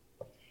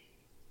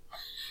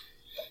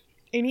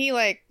 And he,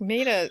 like,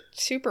 made a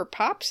super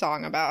pop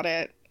song about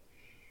it.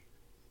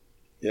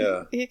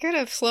 Yeah. He could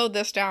have slowed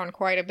this down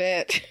quite a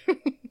bit.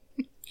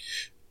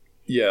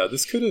 Yeah,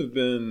 this could have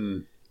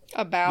been...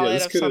 a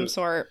ballad of some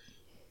sort.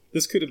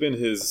 This could have been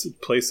his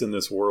place in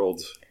this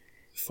world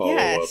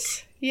follow-up.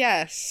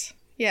 Yes.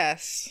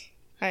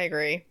 I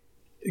agree.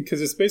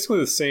 Because it's basically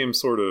the same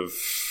sort of...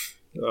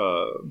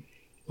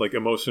 like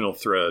emotional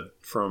thread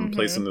from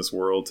place in this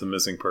world to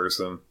missing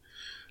person.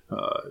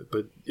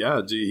 But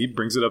yeah, he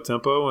brings it up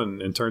tempo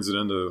and turns it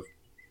into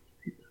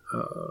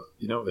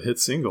a hit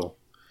single.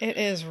 It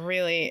is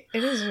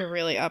a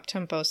really up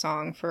tempo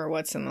song for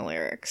what's in the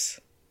lyrics.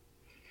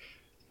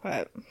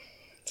 But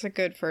it's a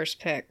good first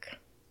pick.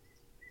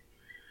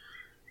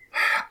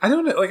 I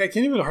don't know, like I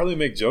can't even hardly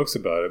make jokes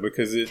about it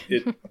because it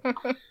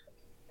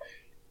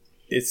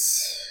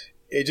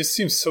just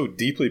seems so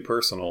deeply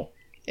personal.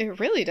 It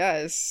really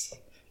does.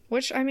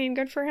 Which, I mean,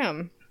 good for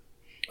him.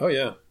 Oh,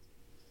 yeah.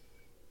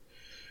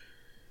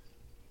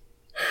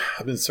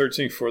 I've been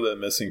searching for that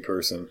missing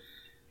person.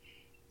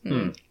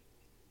 How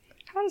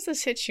does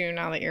this hit you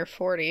now that you're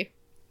 40?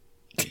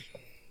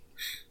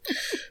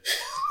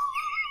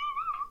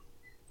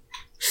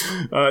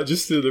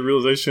 Just the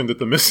realization that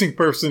the missing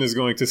person is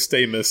going to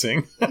stay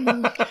missing.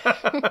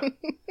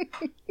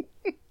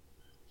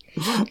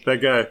 That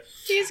guy.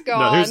 He's gone.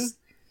 No,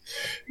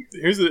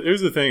 here's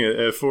the thing.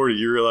 At 40,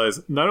 you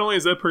realize not only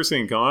is that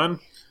person gone,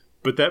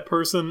 but that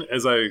person,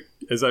 as I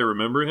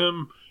remember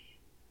him,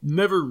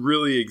 never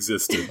really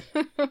existed.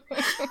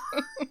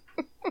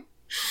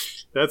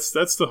 That's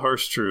the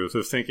harsh truth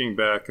of thinking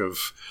back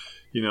of,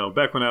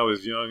 back when I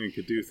was young and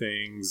could do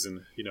things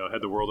and,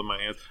 had the world in my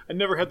hands. I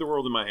never had the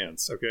world in my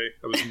hands, okay?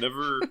 I was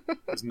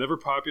never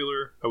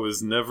popular.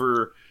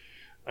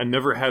 I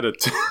never had a...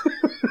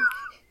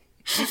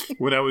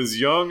 When I was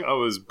young, I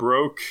was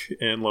broke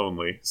and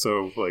lonely.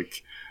 So,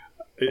 like,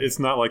 it's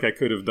not like I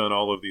could have done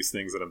all of these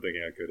things that I'm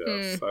thinking I could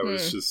have. I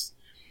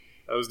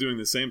was doing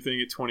the same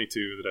thing at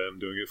 22 that I am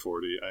doing at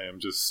 40. I am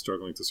just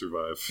struggling to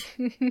survive.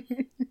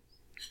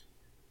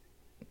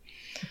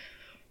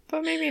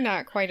 But maybe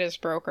not quite as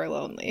broke or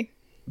lonely.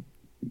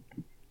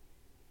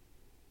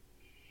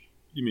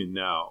 You mean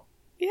now?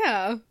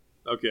 Yeah.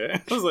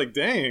 Okay. I was like,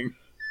 dang.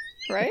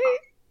 Right?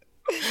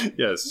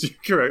 Yes, you're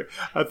correct.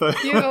 I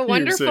thought you have a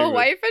wonderful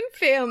wife and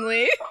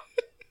family.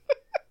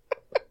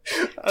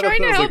 I'm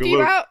trying to help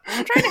you out.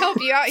 I'm trying to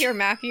help you out here,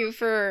 Matthew,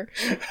 for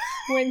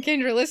when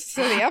Kendra listens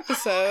to the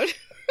episode.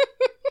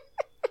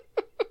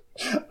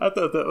 I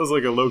thought that was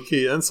like a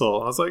low-key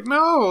insult. I was like,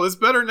 no, it's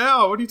better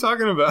now. What are you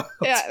talking about?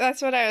 Yeah,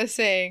 that's what I was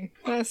saying.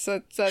 That's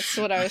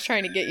what I was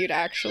trying to get you to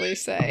actually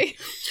say.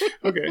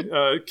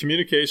 Okay.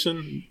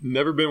 Communication,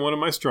 never been one of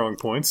my strong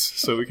points,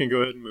 so we can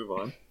go ahead and move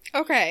on.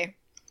 Okay.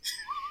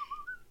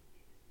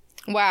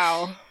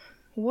 Wow.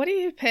 What do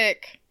you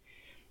pick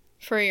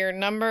for your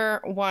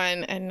number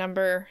 1 and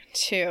number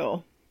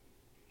 2?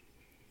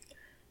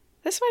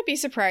 This might be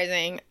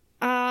surprising,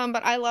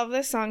 but I love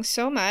this song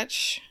so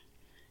much.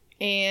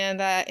 And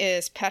that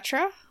is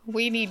Petra,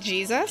 We Need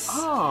Jesus,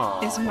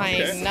 is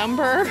my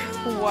number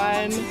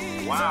 1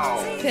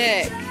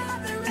 pick.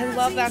 I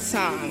love that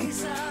song.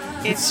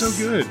 It's so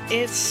good.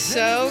 It's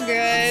so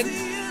good.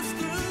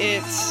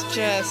 It's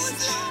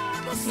just,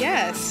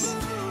 yes.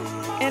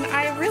 And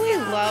I really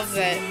love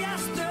that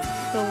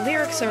the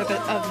lyrics of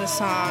the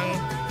song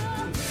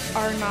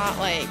are not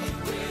like,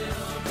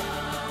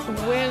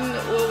 when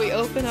will we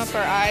open up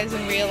our eyes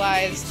and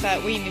realize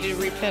that we need to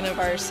repent of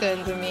our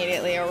sins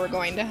immediately or we're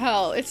going to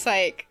hell? It's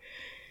like,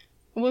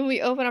 when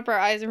we open up our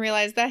eyes and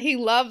realize that he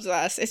loves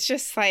us. It's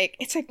just like,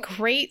 it's a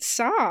great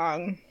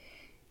song.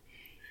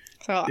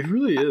 So it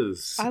really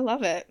is. I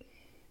love it.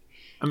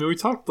 I mean, we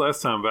talked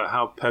last time about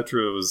how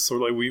Petra was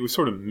sort of like, we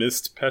sort of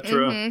missed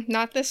Petra. Mm-hmm.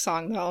 Not this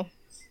song, though.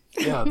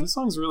 Yeah, this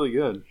song's really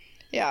good.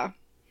 Yeah.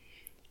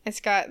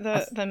 It's got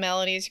the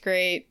melody's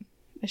great.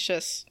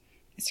 It's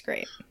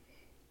great.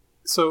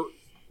 So,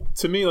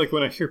 to me, like,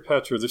 when I hear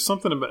Petra, there's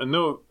something about,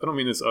 no, I don't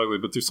mean this ugly,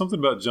 but there's something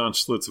about John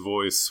Schlitt's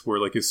voice where,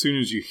 like, as soon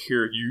as you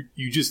hear it,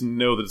 you just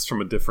know that it's from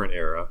a different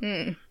era.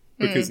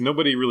 Because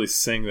nobody really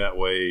sang that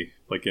way,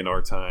 like, in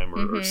our time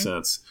or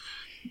since.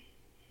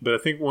 But I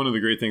think one of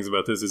the great things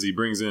about this is he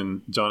brings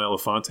in John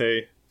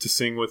Elefante to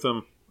sing with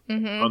him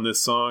on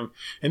this song.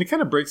 And it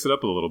kind of breaks it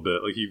up a little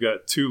bit. Like, you've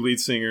got two lead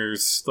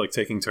singers, like,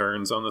 taking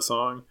turns on the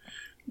song.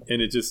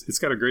 And it's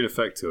got a great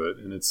effect to it.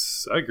 And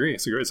I agree,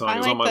 it's a great song.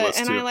 It's on my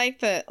list, too. I like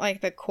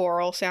the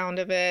choral sound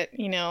of it.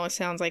 You know, it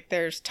sounds like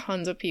there's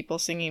tons of people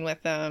singing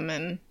with them.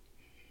 And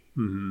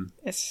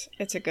it's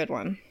a good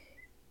one.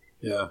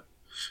 Yeah.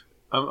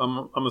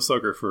 I'm a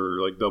sucker for,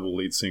 like, double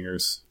lead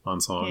singers on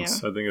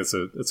songs. Yeah. I think it's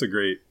a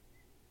great,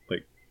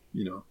 like,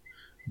 you know,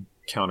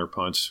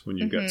 counterpunch when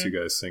you've got two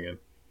guys singing.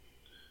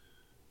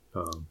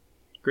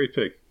 Great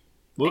pick.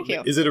 Thank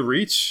you. Is it a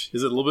reach?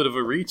 Is it a little bit of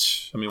a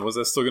reach? I mean, was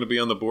that still going to be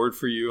on the board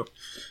for you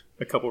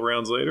a couple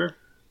rounds later?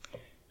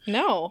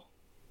 No.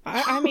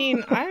 I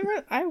mean,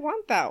 I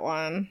want that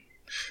one.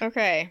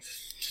 Okay.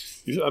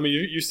 I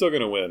mean, you're still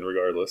going to win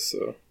regardless,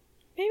 so.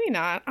 Maybe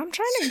not. I'm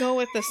trying to go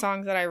with the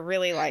songs that I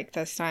really like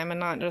this time and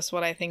not just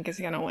what I think is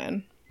going to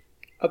win.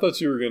 I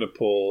thought you were going to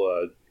pull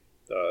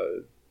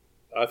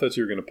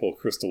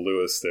Crystal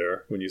Lewis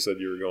there when you said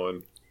you were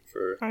going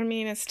for... I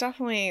mean, that's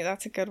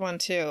a good one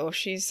too.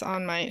 She's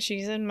on my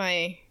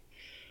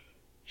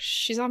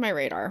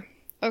radar.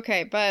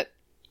 Okay, but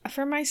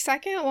for my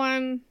second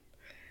one,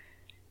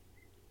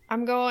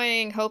 I'm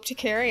going Hope to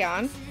Carry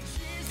On.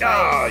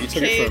 You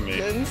took it from me.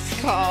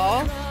 Caedmon's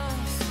Call.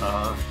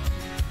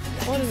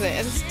 What is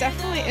it? Is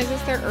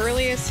this their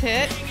earliest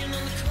hit?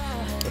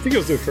 I think it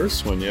was their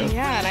first one, yeah.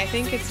 Yeah, and I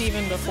think it's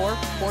even before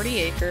 40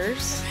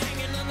 Acres.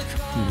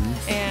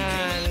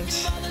 And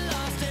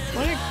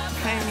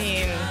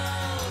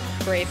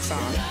great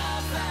song.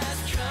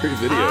 Great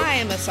video. I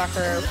am a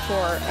sucker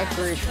for a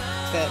group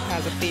that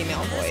has a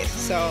female voice.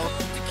 So,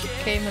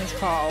 Caedmon's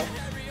Call,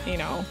 you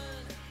know,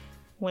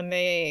 when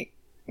they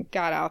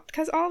got out,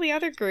 because all the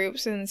other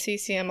groups in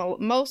CCM,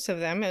 most of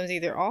them, it was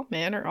either all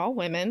men or all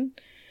women.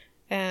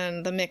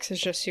 And the mix is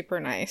just super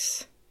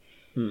nice.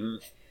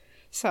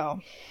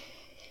 So,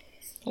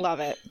 love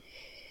it.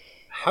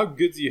 How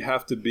good do you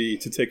have to be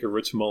to take a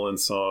Rich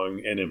Mullins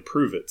song and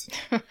improve it?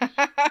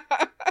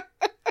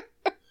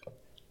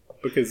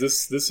 Because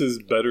this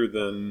is better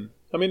than...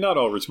 I mean, not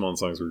all Rich Mullins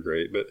songs were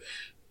great, but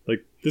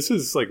like this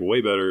is like way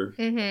better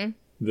than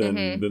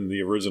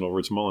the original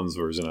Rich Mullins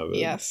version of it.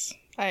 Yes,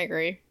 I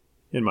agree.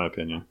 In my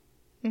opinion.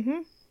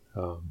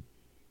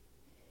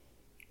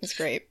 It's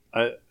great.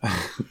 I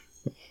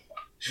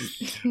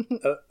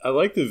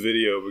like the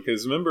video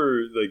because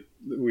remember, like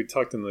we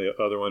talked in the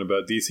other one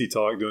about DC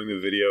Talk doing the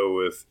video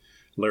with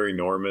Larry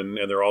Norman,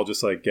 and they're all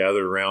just like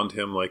gathered around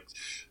him, like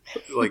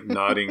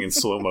nodding in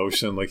slow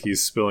motion, like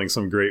he's spilling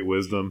some great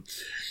wisdom.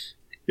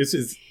 It's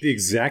the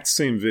exact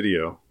same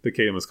video that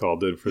Caedmon's Call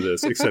did for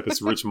this, except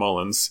it's Rich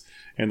Mullins,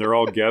 and they're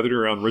all gathered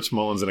around Rich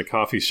Mullins in a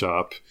coffee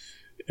shop,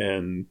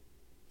 and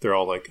they're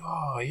all like,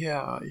 "Oh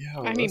yeah."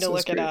 I need to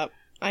look it up.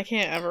 I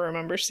can't ever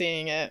remember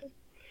seeing it.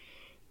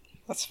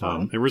 That's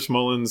fun. And Rich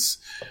Mullins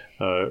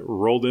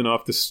rolled in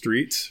off the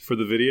street for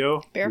the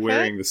video, barefoot?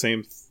 Wearing the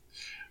same.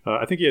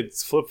 I think he had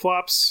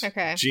flip-flops,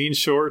 jean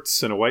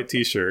shorts, and a white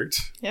T-shirt.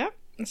 Yep,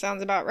 that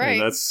sounds about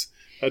right. And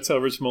that's how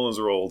Rich Mullins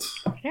rolled.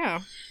 Yeah.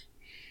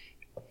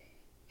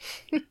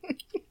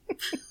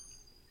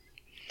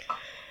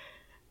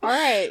 All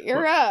right,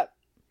 you're up.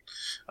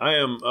 I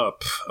am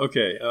up.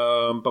 Okay.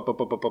 All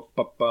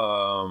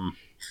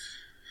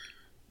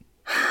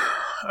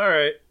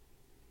right.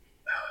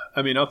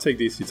 I mean, I'll take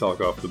DC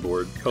Talk off the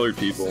board. Colored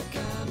People.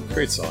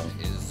 Great song.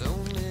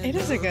 It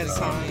is a good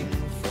song.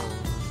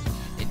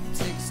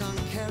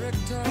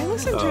 I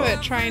listened to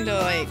it trying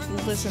to,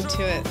 listen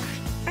to it.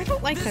 I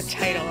don't like the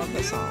title of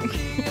the song.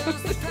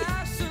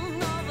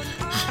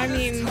 I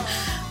mean,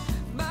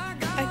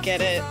 I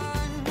get it.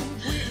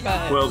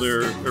 But... Well,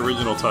 their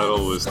original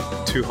title was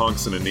Two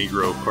Hunks and a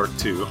Negro Part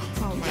 2.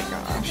 Oh my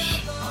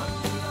gosh.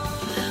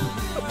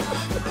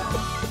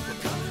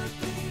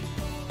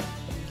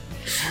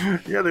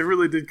 Yeah, they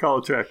really did call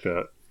a track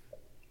that.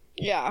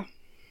 Yeah.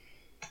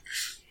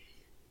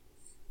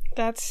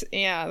 This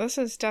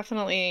is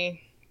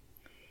definitely...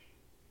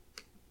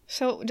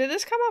 So, did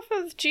this come off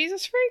of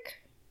Jesus Freak?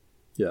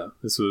 Yeah,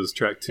 this was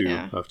track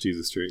 2 off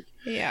Jesus Freak.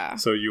 Yeah.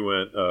 So you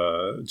went,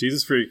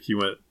 Jesus Freak, you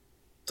went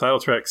title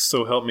track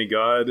So Help Me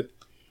God,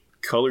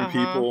 Colored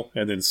People,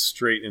 and then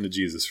straight into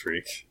Jesus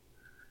Freak.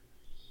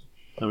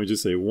 Let me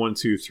just say 1,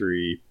 2,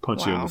 3,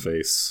 punch you in the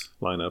face,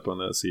 line up on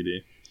that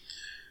CD.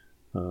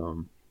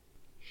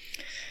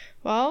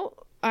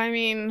 Well, I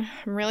mean,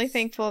 I'm really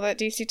thankful that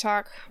DC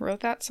Talk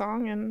wrote that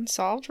song and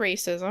solved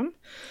racism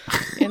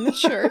in the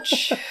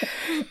church.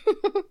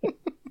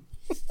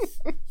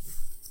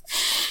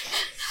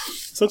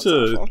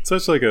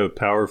 such like a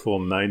powerful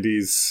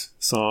 90s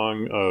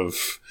song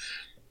of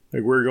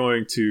like we're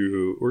going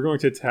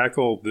to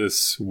tackle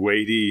this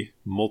weighty,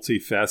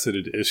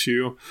 multifaceted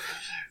issue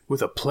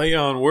with a play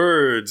on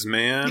words,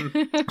 man.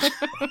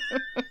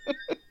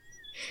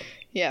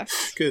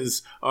 Yes.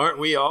 Because aren't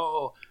we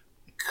all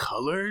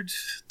colored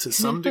to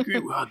some degree?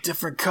 Wow,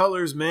 different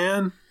colors,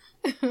 man.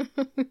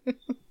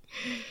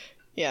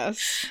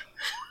 Yes.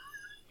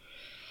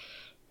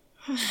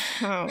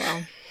 Oh,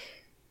 well.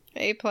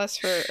 A+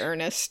 for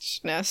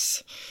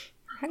earnestness.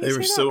 They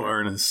were so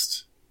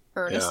earnest.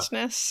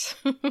 Earnestness.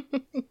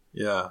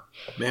 Yeah.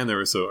 Man, they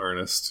were so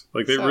earnest.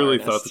 Like, they So really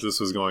earnest. thought that this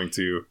was going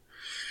to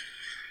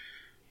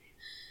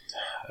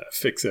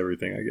fix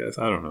everything, I guess.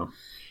 I don't know.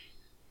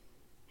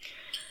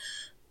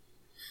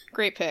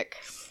 Great pick.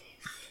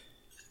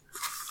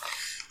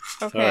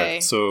 Okay. All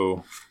right,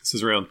 so this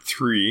is round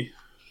 3.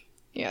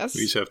 Yes.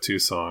 We each have 2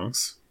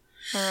 songs.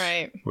 All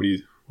right. Where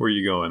are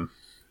you going?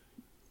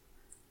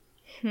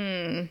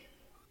 I'm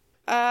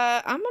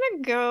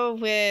gonna go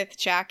with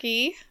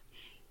Jackie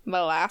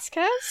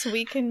Velasquez.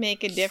 We Can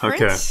Make a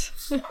Difference.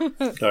 All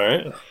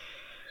right.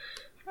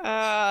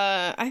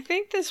 I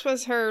think this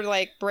was her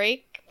like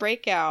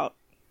breakout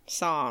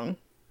song,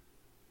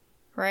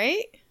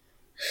 right?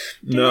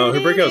 No, her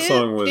breakout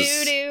song was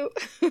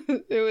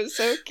It was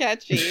so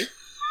catchy.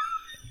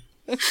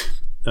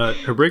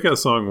 her breakout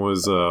song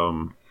was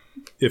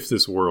If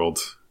This World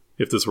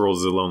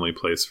is a Lonely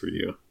Place for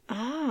You.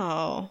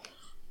 Oh.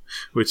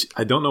 Which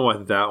I don't know why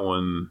that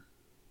one.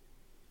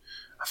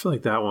 I feel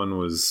like that one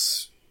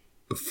was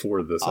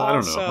before this. I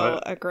don't know. Also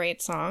a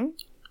great song.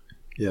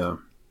 Yeah.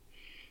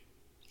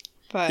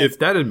 But If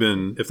that had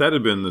been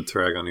the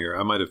track on here,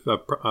 I might have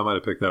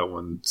picked that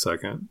one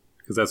second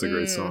because that's a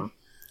great song.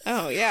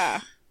 oh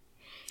yeah.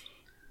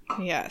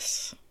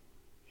 Yes.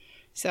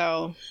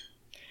 So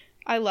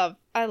I love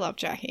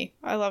Jackie.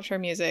 I loved her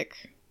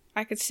music.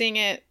 I could sing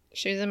it.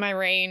 She was in my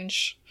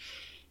range.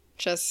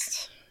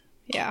 Just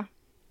yeah.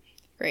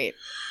 Great.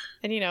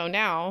 And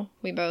now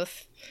we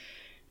both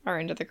are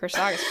into the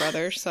Christakis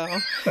brothers, so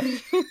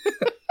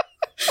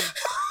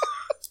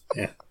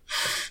Yeah.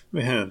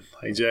 Man,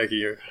 like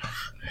Jackie, are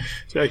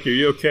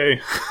you okay?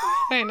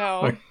 I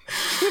know.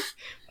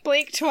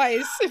 Blink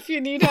twice if you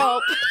need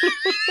help.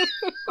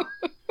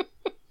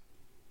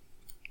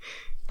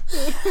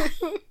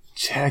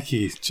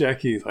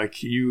 Jackie,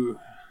 like you.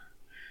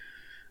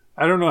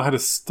 I don't know how to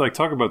like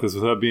talk about this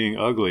without being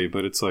ugly,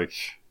 but it's like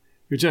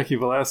you're Jackie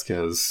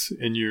Velasquez,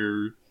 and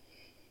you're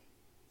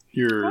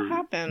What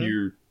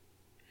happened?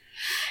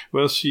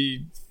 Well,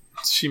 she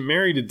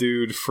married a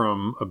dude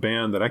from a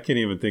band that I can't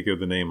even think of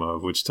the name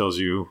of, which tells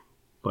you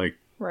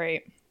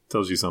Right.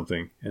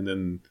 something. And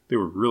then they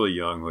were really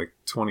young, like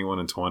 21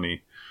 and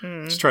 20.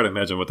 Just try to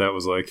imagine what that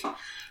was like.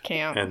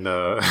 Can't.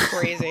 And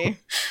Crazy.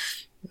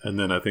 and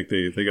then I think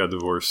they got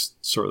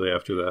divorced shortly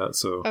after that.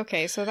 So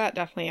Okay, so that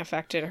definitely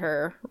affected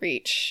her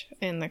reach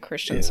in the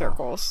Christian Yeah.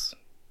 circles.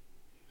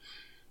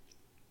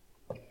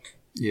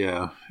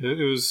 yeah,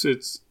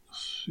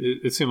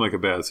 it seemed like a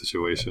bad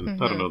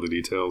situation. I don't know the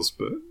details,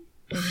 but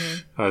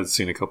I'd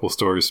seen a couple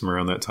stories from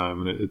around that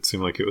time, and it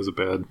seemed like it was a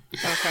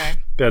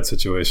bad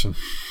situation.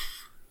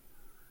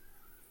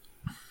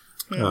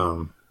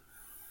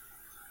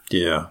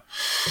 Yeah.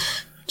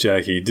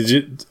 Jackie, did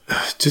you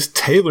just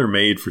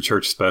tailor-made for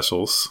church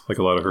specials, like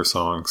a lot of her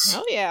songs?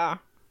 Oh yeah.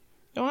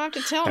 Don't have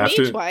to tell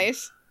After- me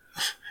twice.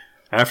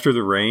 After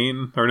the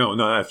Rain, or no,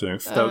 not after.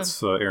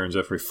 That's Aaron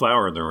Jeffrey.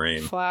 Flower in the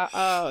Rain.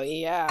 Oh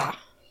yeah.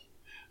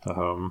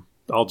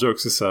 All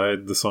jokes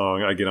aside, the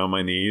song "I Get on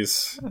My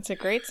Knees." That's a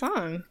great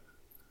song.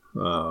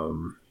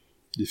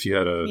 If you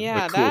had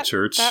a cool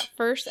church, that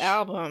first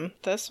album,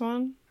 this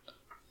one.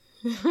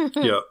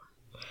 yep.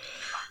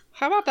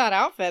 How about that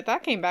outfit?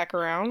 That came back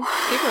around.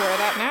 People wear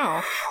that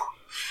now.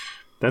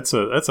 That's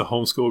a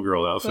homeschool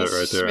girl outfit The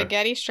right there.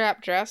 spaghetti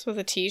strap dress with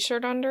a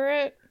t-shirt under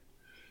it.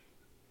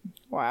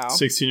 Wow.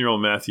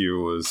 16-year-old Matthew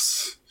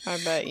was I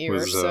bet you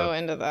were so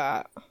into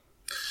that.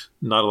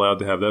 not allowed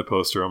to have that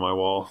poster on my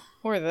wall.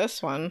 Or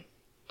this one.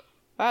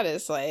 That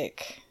is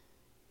like...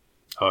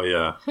 Oh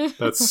yeah,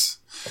 that's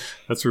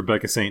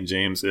Rebecca St.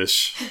 James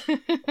ish.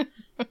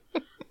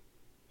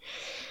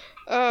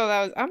 Oh,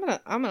 that was.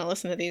 I'm gonna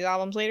listen to these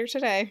albums later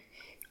today.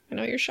 I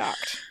know you're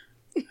shocked.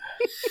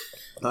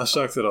 Not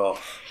shocked at all.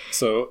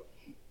 So,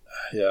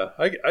 yeah,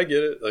 I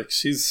get it. Like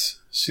she's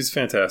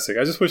fantastic.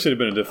 I just wish it had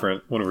been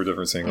one of her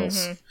different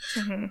singles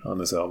on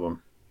this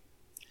album.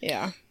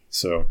 Yeah.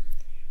 So,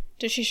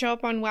 Did she show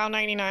up on Wow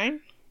 99?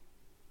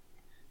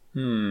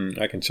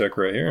 I can check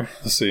right here.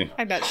 Let's see.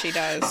 I bet she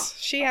does.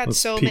 She had Let's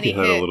so peek many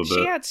ahead a little hits. She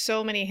bit. had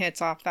so many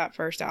hits off that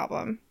first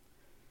album.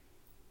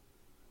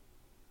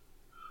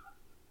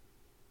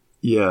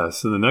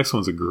 Yes, and the next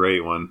one's a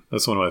great one.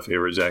 That's one of my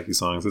favorite Jackie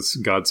songs. It's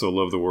 "God So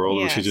Loved the World,"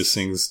 where she Yes. just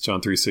sings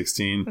John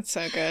 3:16. That's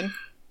so good.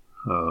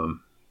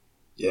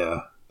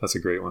 Yeah, that's a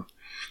great one.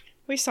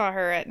 We saw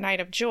her at Night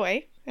of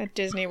Joy at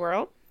Disney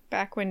World,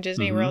 back when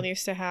Disney World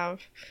used to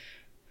have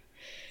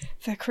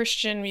the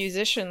Christian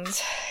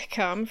musicians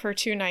come for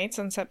 2 nights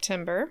in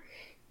September.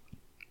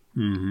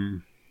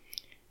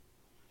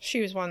 She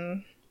was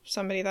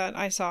somebody that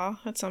I saw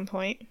at some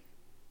point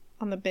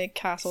on the big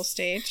castle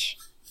stage.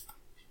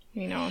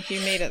 You know, if you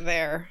made it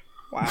there,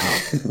 wow.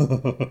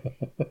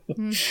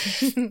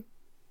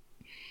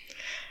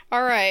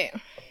 All right,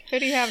 who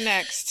do you have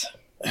next?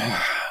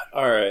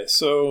 All right,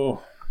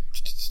 so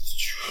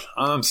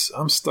I'm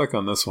stuck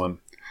on this one.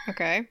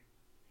 Okay.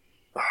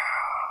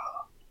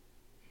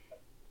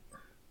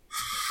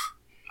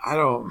 I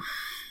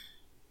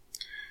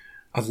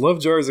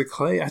love Jars of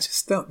Clay. I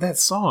just don't, that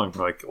song,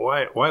 like,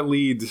 why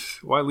lead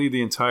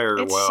the entire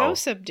it's so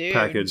subdued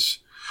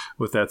package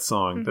with that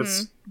song?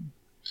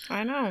 Mm-hmm.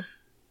 I know.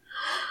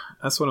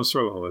 That's what I'm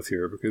struggling with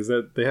here, because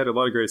they had a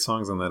lot of great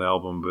songs on that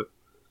album, but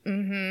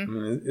mm-hmm. I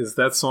mean, is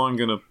that song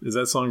gonna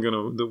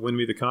win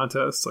me the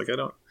contest? Like, I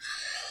don't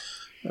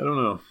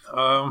know.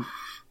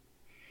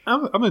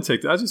 I'm gonna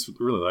take. I just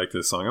really like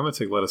this song. I'm gonna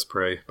take "Let Us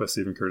Pray" by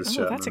Stephen Curtis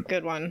Chapman. That's a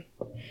good one.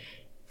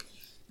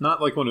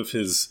 Not like one of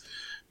his,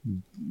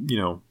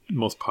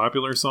 most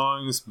popular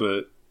songs,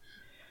 but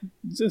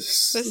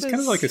it's kind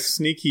of like a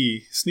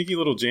sneaky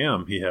little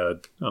jam he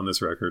had on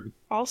this record.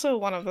 Also,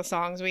 one of the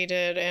songs we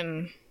did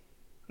in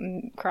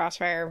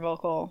Crossfire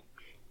Vocal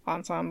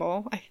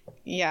Ensemble.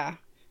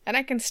 And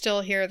I can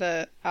still hear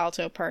the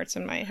alto parts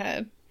in my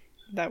head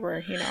that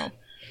were,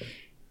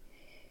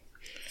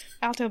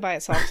 alto by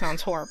itself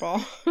sounds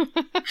horrible.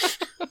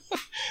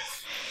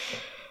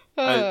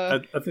 I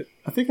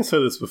think I said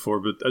this before,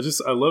 but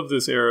I love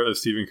this era of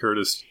Stephen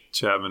Curtis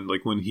Chapman,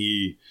 like when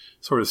he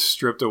sort of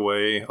stripped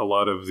away a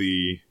lot of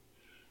the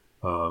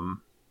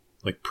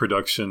like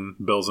production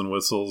bells and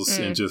whistles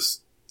and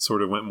just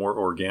sort of went more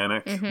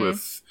organic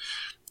with,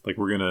 like,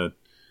 we're gonna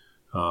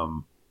add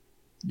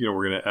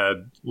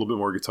a little bit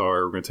more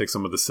guitar, we're gonna take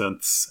some of the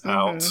synths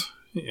out,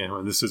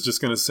 and this is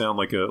just gonna sound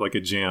like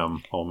a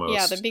jam almost.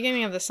 Yeah, the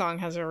beginning of the song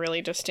has a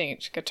really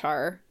distinct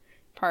guitar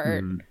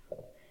part.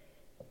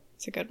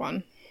 It's a good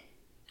one.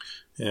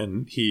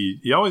 And he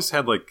always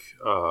had like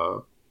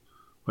a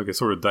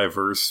sort of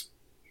diverse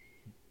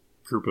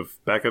group of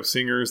backup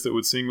singers that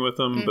would sing with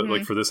him. But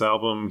like for this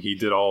album, he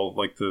did all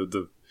like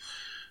the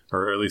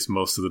or at least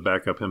most of the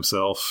backup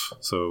himself.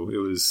 So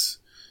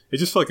it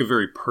just felt like a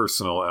very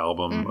personal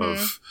album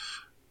of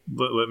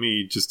let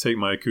me just take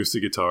my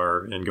acoustic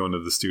guitar and go into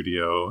the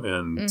studio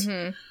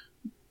and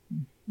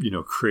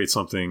create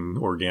something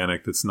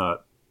organic that's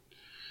not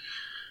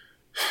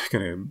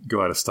gonna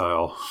go out of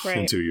style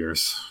in 2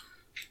 years.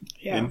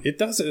 Yeah, and it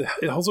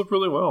holds up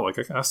really well. Like,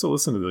 I still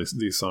listen to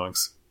these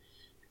songs.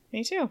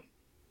 Me too.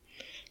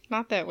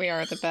 Not that we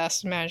are the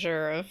best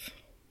measure of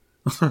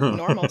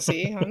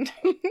normalcy.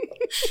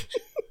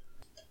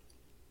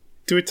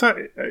 Do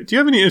you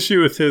have any issue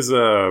with his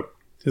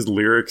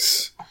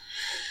lyrics?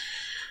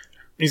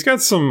 He's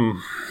got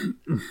some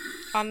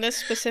on this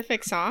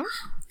specific song.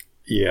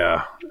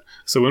 Yeah.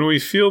 So when we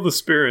feel the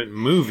spirit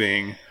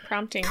moving,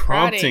 prompting,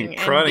 prodding,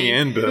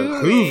 and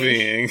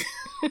behooving.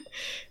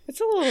 It's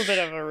a little bit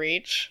of a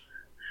reach.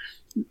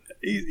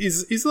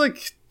 He's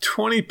like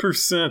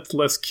 20%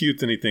 less cute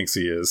than he thinks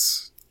he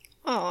is.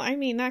 Oh, I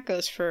mean, that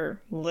goes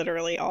for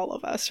literally all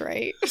of us,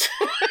 right?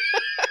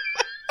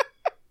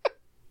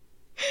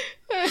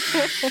 I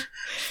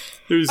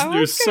was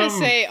going to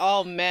say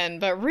all men,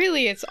 but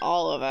really it's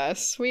all of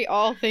us. We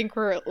all think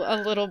we're a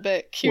little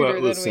bit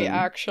cuter than we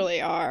actually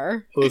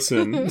are.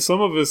 Listen,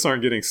 some of us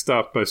aren't getting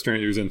stopped by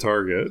strangers in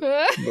Target.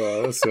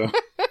 So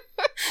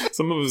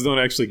some of us don't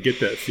actually get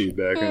that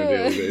feedback on a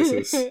daily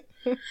basis.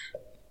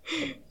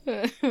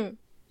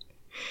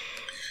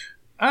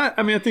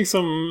 I mean, I think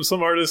some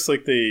artists,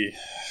 like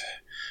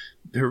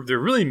they're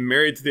really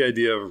married to the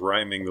idea of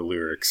rhyming the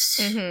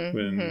lyrics.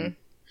 When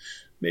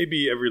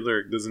maybe every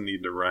lyric doesn't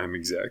need to rhyme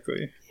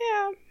exactly.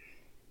 Yeah.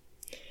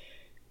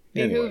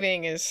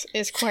 Behooving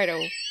is quite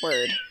a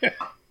word.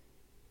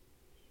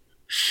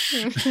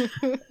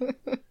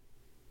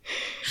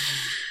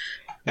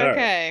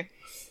 Okay. Right.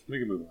 We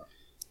can move on.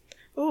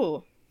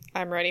 Ooh,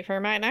 I'm ready for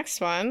my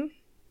next one.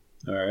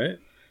 All right.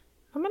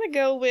 I'm going to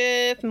go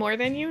with More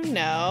Than You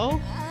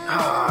Know.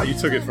 You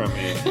took it from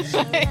me.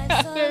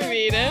 Adam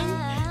Eden.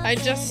 I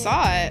just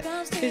saw it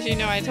because,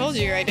 I told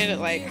you I didn't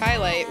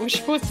highlight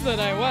which ones that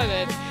I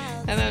wanted.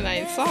 And then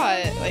I saw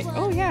it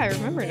oh yeah, I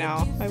remember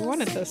now. I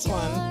wanted this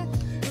one.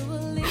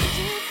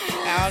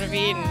 Out of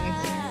Eden.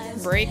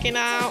 Breaking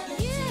out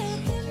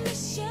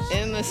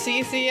in the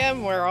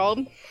CCM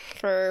world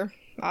for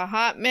a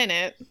hot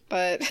minute,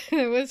 but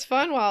it was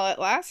fun while it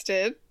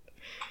lasted.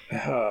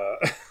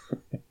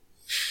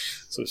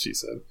 So she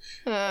said.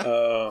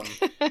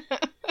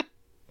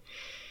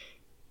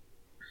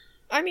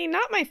 I mean,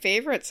 not my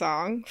favorite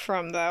song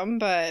from them,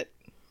 but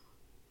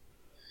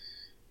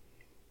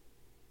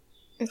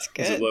it's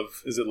good.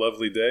 Is it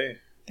Lovely Day?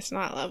 It's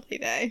not Lovely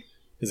Day.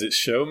 Is it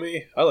Show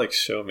Me? I like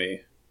Show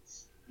Me.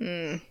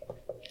 You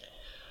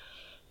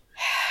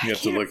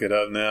have to look it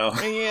up now.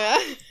 Yeah,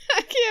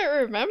 I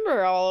can't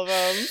remember all of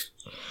them.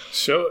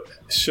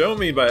 Show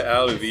Me by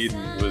Out of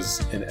Eden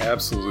was an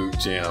absolute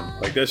jam.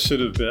 Like, that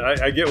should have been...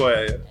 I get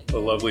why A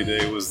Lovely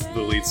Day was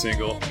the lead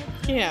single.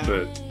 Yeah.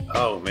 But,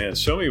 oh man,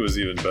 Show Me was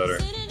even better.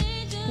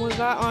 Was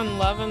that on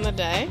Love in the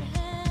Day?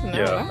 No,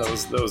 yeah,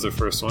 that was their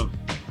first one.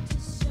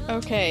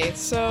 Okay,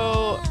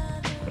 so...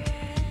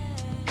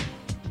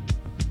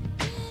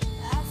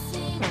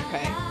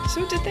 Okay.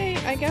 So did they...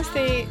 I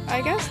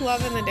guess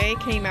Love in the Day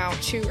came out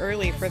too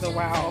early for the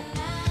WoW.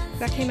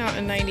 That came out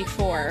in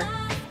 94.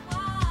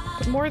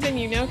 But More Than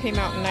You Know came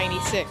out in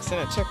 96,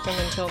 and it took them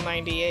until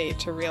 98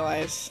 to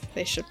realize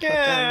they should put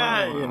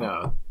them on. You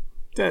know.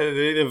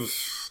 They have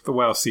the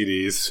WoW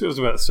CDs. It was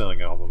about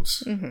selling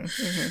albums.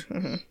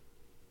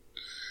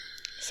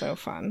 So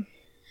fun.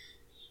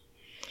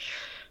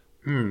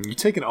 You're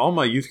taking all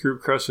my youth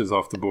group crushes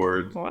off the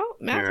board. Well,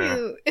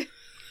 Matthew... Yeah.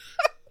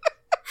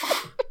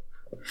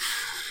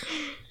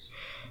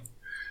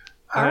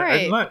 All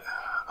right.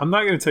 I'm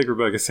not going to take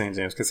Rebecca St.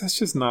 James because that's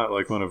just not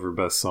like one of her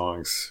best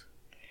songs.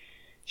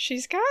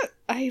 She's got...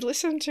 I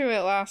listened to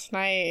it last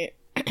night,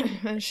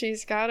 and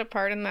she's got a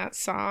part in that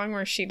song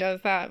where she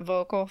does that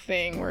vocal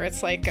thing where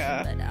it's like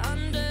a...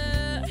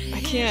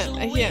 I can't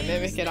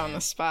mimic it on the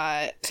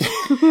spot.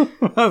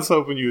 I was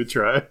hoping you would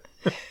try.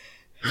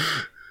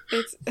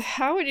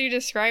 How would you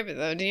describe it,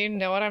 though? Do you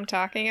know what I'm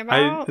talking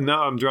about?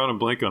 No, I'm drawing a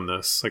blank on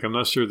this. Like, I'm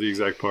not sure the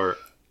exact part.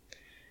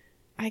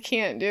 I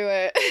can't do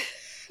it.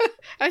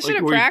 I should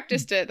have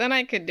practiced it. Then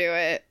I could do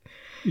it.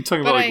 You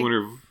talking about like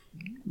when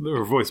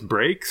her voice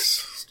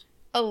breaks?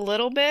 A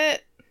little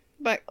bit,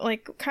 but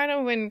like kind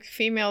of when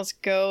females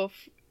go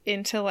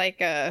into like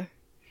a...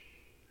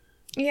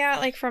 Yeah,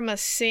 like from a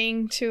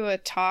sing to a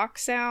talk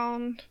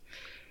sound.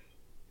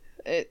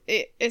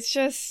 It's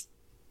just...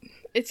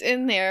 It's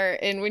in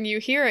there, and when you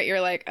hear it,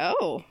 you're like,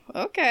 oh,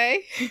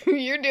 okay,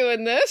 you're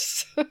doing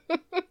this.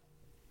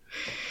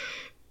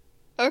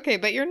 Okay,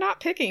 but you're not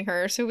picking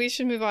her, so we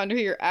should move on to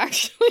who you're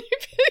actually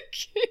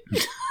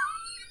picking.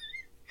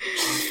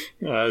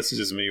 This is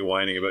just me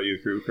whining about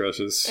youth group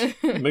crushes.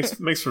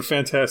 Makes for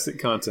fantastic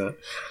content.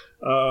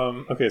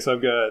 Okay, so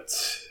I've got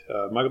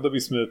Michael W.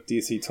 Smith,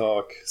 DC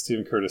Talk,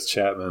 Stephen Curtis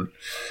Chapman.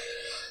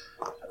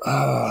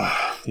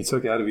 He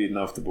took Out of Eden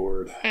off the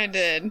board. I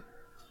did.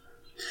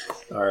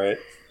 All right.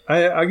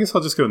 I guess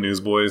I'll just go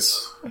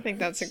Newsboys. I think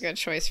that's a good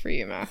choice for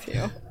you,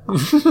 Matthew.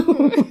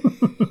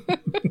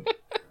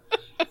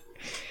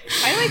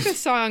 I like this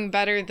song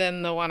better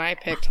than the one I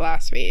picked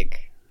last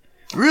week.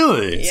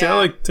 Really? Yeah. See, I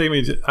like Take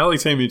Me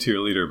to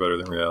Your Leader better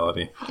than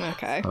Reality.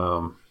 Okay.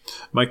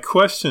 My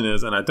question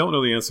is, and I don't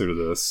know the answer to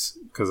this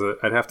because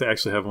I'd have to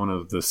actually have one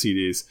of the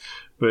CDs,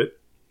 but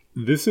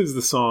this is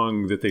the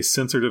song that they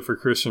censored it for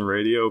Christian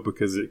radio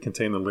because it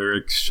contained the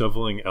lyric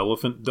 "shoveling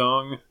elephant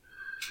dung."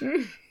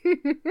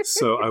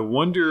 So I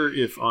wonder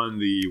if on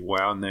the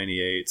WoW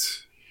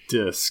 98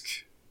 disc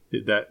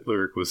that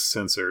lyric was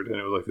censored, and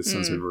it was like the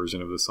censored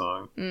version of the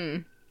song.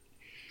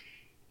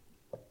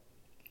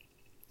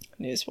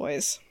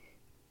 Newsboys.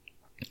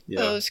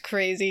 Yeah. Those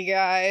crazy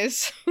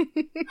guys.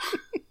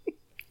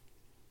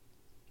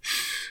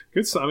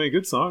 Good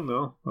song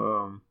though.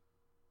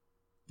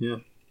 Yeah.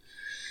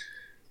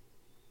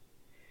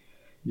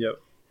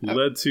 Yep.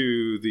 Led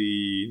to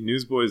the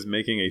Newsboys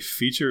making a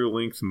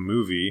feature-length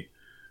movie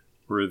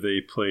where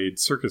they played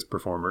circus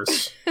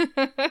performers.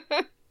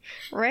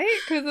 Right?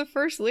 Because the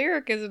first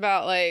lyric is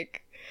about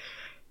like...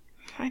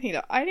 I need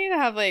to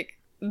have like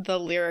the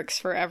lyrics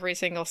for every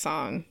single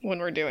song when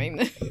we're doing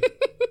this.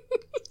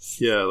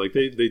 Yeah, like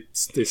they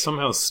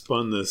somehow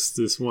spun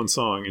this one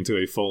song into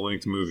a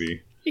full-length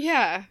movie.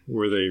 Yeah.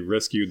 Where they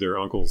rescued their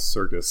uncle's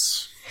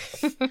circus.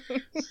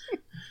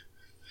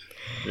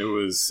 It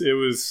was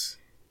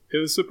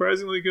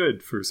surprisingly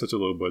good for such a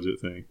low budget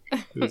thing.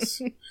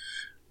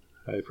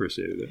 I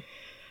appreciated it.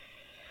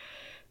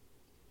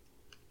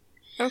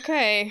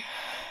 Okay.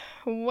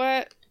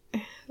 What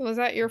was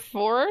that, your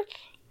fourth?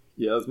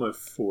 Yeah, that's my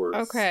fourth.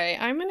 Okay,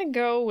 I'm gonna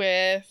go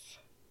with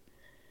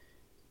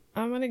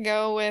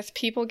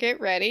People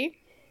Get Ready.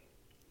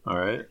 All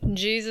right.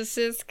 Jesus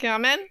Is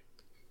Coming.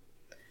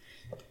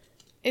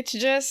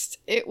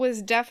 It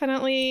was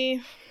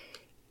definitely...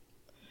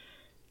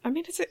 I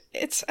mean,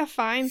 it's a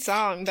fine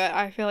song, but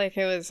I feel like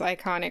it was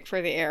iconic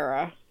for the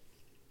era.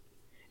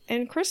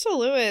 And Crystal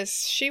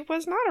Lewis, she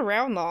was not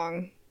around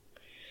long.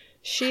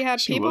 She had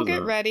People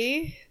Get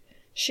Ready.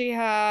 She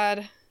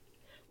had...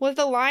 Was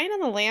The Lion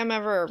and the Lamb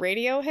ever a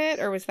radio hit,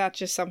 or was that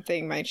just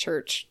something my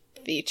church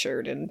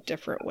featured in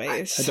different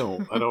ways? I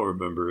don't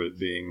remember it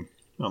being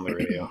on the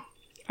radio.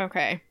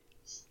 Okay.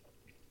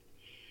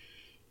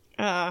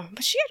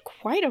 But she had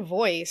quite a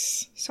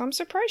voice, so I'm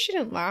surprised she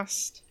didn't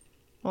last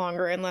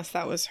longer, unless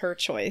that was her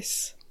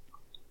choice.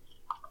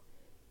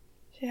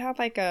 She had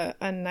like a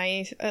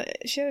nice...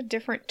 she had a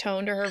different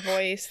tone to her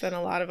voice than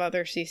a lot of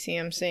other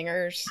CCM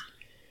singers.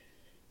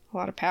 A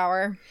lot of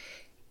power.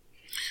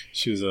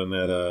 She was on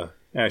that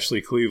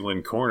Ashley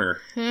Cleveland corner.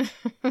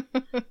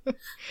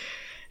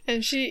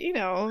 And she,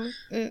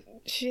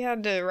 she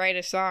had to write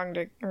a song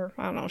or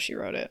I don't know if she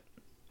wrote it.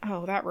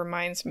 Oh, that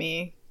reminds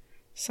me.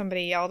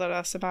 Somebody yelled at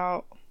us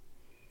about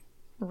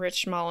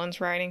Rich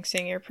Mullins writing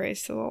Sing Your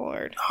Praise to the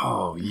Lord.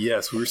 Oh,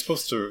 yes. We were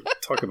supposed to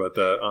talk about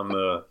that on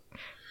the...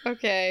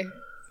 Okay.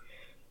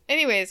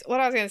 Anyways, what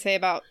I was going to say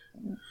about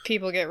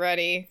People Get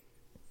Ready.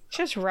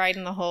 just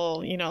riding the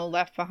whole,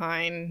 Left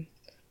Behind,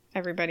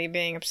 everybody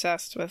being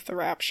obsessed with the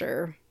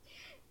Rapture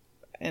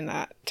in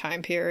that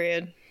time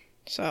period.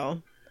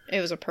 So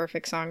it was a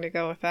perfect song to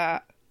go with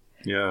that.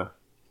 Yeah.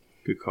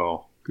 Good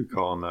call. Good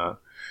call on that.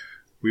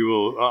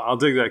 I'll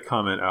dig that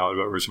comment out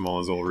about Richard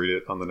Mullins. We'll read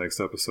it on the next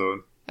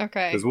episode.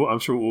 Okay. Because I'm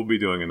sure we'll be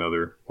doing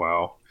another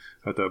wow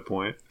at that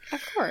point.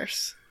 Of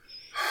course.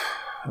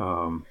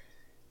 Man,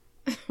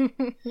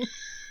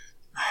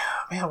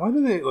 why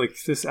do they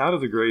like this Out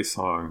of the Gray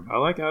song? I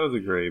like Out of the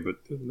Gray, but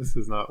this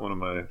is not one of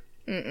my...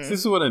 This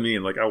is what I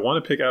mean. Like, I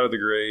want to pick Out of the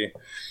Gray,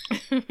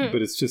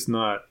 but it's just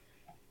not...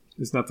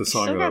 It's not the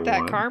song that I want. Still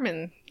got that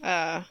Carmen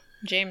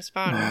James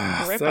Bond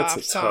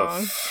ripoff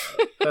song.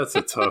 That's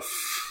a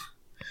tough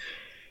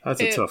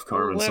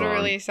Carmen song. It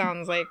literally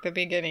sounds like the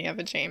beginning of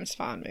a James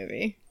Bond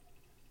movie.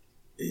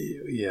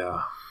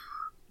 Yeah.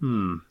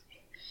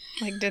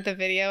 Like, did the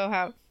video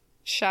have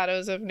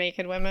shadows of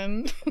naked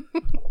women?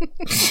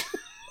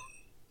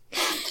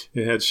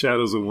 It had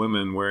shadows of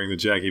women wearing the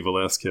Jackie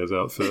Velasquez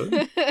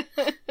outfit.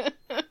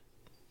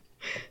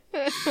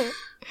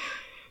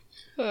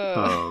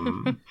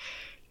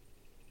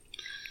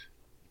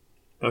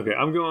 Okay,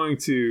 I'm going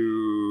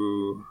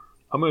to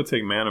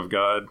take Man of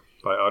God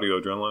by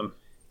Audio Adrenaline.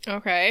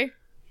 Okay.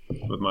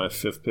 With my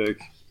fifth pick.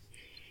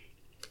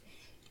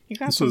 You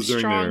got some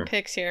strong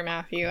picks here,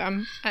 Matthew.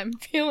 I'm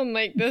feeling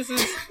like this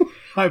is...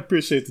 I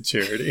appreciate the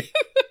charity.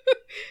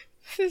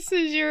 This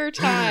is your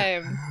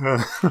time.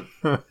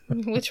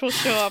 Which will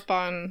show up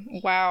on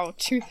WoW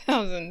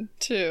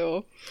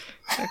 2002.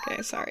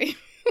 Okay, sorry.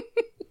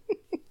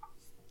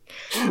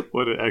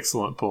 What an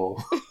excellent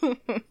poll.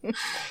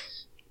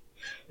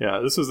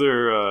 Yeah, this was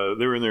their...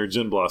 they were in their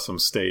Gin Blossom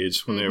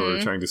stage when they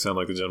were trying to sound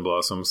like the Gin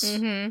Blossoms.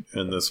 And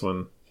this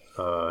one...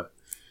 I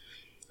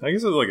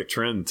guess it was like a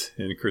trend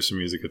in Christian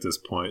music at this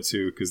point,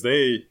 too. Because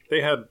they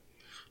had...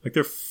 Like,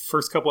 their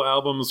first couple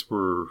albums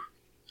were...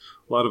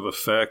 a lot of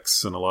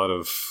effects and a lot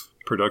of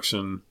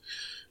production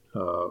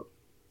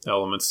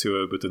elements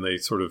to it, but then they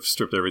sort of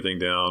stripped everything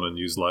down and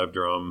used live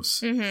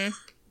drums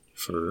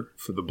for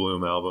the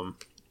Bloom album.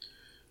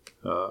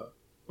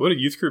 What a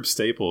youth group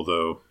staple,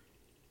 though.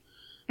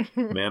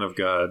 Man of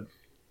God.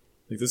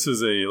 Like, this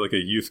is a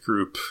youth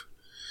group.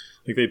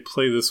 Like, they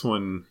play this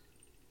one.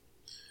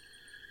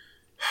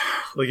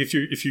 Like, if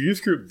your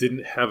youth group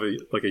didn't have a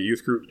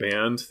youth group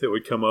band that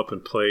would come up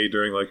and play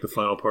during like the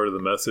final part of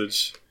the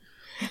message.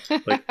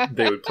 Like,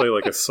 they would play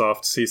like a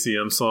soft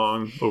CCM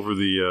song over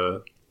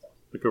the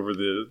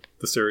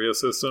stereo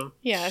system.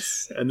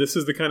 Yes. And this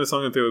is the kind of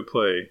song that they would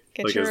play.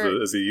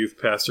 As the youth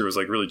pastor was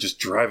like really just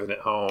driving it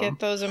home. Get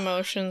those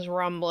emotions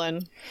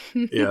rumbling.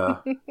 Yeah.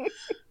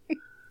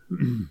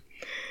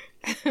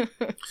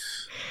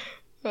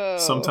 Oh.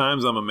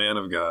 Sometimes I'm a man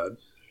of God.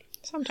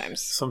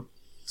 Sometimes.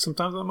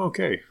 Sometimes I'm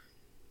okay.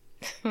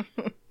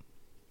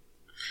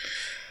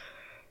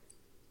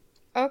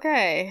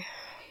 Okay.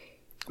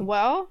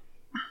 Well,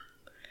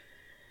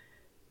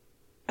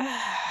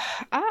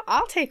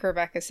 I'll take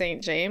Rebecca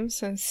St. James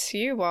since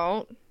you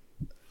won't.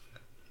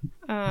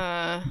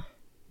 I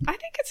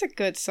think it's a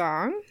good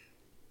song.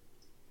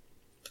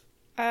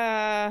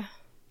 I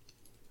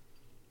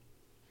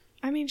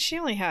mean, she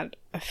only had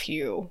a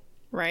few,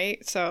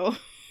 right? So...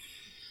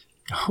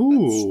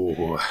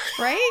 Ooh.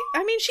 Right?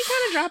 I mean, she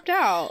kind of dropped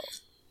out,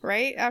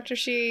 right? After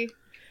she...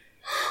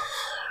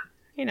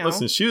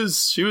 Listen,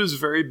 she was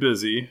very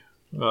busy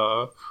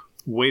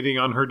waiting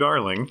on her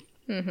darling.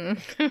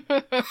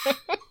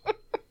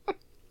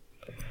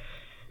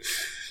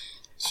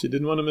 She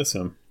didn't want to miss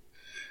him.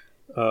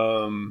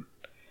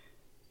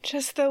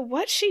 Just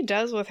what she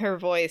does with her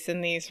voice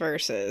in these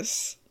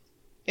verses,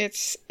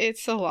 it's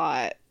a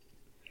lot.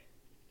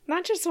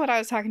 Not just what I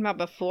was talking about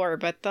before,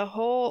 but the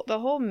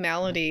whole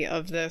melody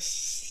of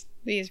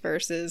these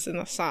verses in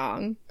the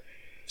song.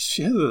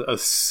 She has a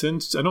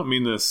sense. I don't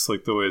mean this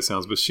like the way it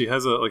sounds, but she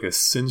has a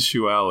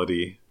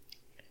sensuality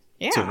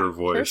to her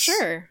voice. For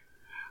sure.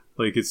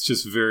 Like, it's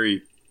just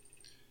very...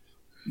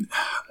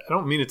 I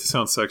don't mean it to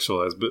sound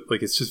sexualized, but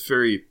like it's just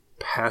very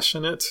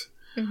passionate.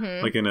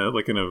 Like in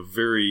a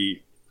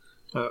very...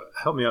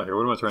 help me out here.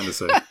 What am I trying to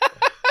say?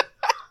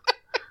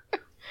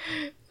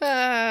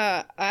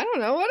 I don't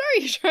know. What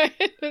are you trying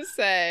to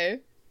say?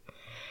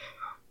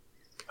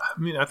 I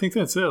mean, I think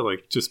that's it.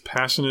 Like, just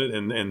passionate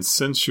and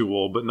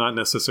sensual, but not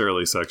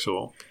necessarily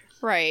sexual.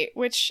 Right.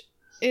 Which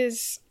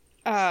is,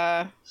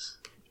 that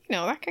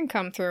can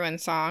come through in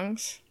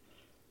songs.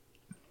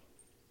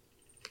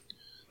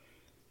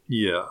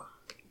 Yeah.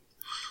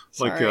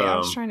 Sorry, I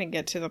was trying to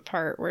get to the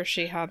part where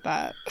she had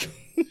that.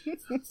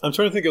 I'm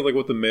trying to think of like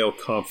what the male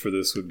comp for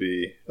this would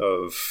be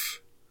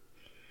of...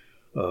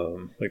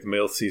 like the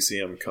male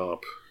CCM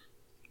comp.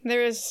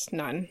 There is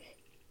none.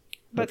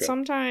 But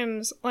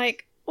sometimes,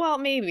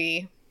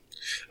 maybe.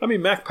 I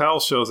mean, Mac Powell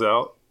shows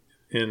out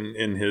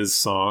in his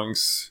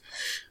songs.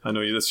 I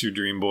know that's your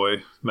dream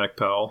boy, Mac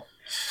Powell.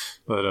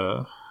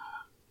 But,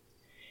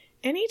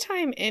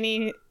 anytime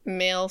any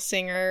male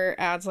singer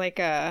adds like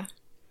a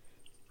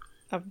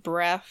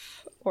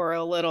breath or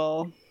a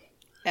little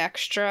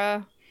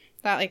extra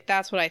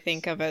That's what I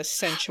think of as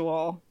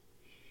sensual.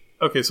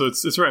 Okay, so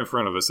it's right in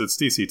front of us. It's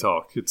DC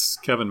Talk. It's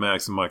Kevin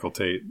Max and Michael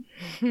Tate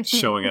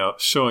showing out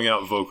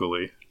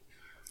vocally.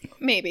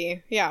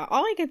 Maybe, yeah.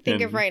 All I can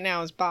think of right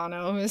now is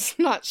Bono. It's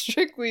not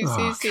strictly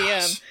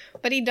CCM,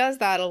 but he does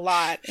that a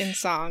lot in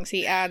songs.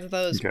 He adds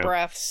those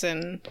breaths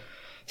and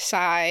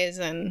sighs,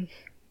 and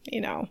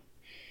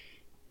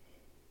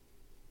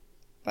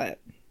But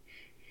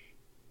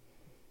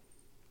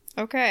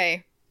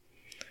okay,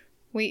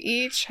 we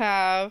each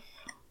have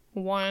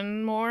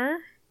one more.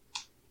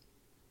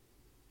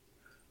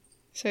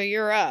 So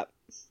you're up.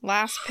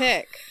 Last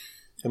pick.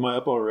 Am I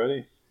up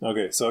already?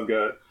 Okay, so I've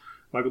got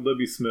Michael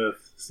W.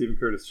 Smith, Stephen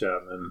Curtis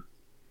Chapman,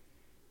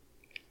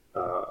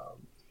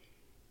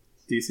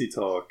 DC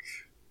Talk,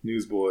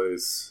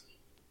 Newsboys,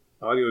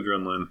 Audio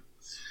Adrenaline.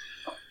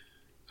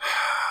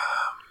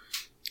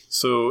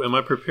 So am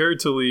I prepared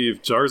to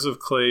leave Jars of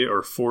Clay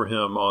or For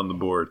Him on the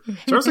board?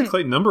 Jars of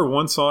Clay,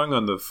 #1 song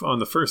on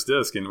the first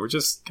disc, and we're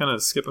just kind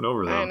of skipping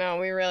over them. I know,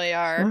 we really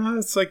are.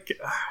 It's like,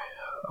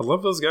 I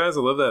love those guys.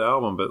 I love that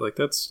album, but like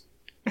that's...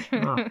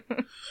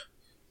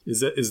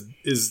 Is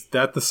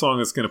that the song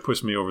that's going to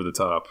push me over the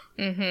top?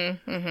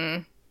 Mm-hmm.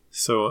 Mm-hmm.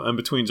 So I'm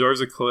between Jars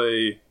of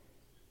Clay,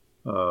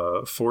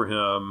 For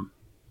Him,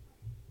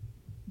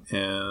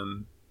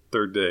 and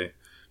Third Day.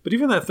 But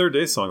even that Third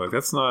Day song, like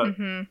that's not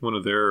one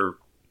of their,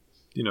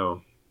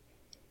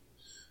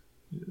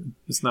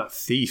 it's not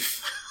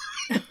Thief.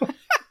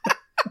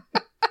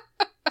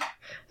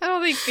 I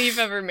don't think Thief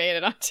ever made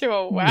it onto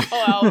a WoW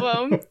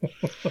album.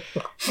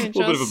 A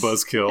little bit of a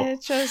buzzkill.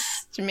 It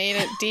just made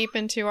it deep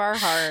into our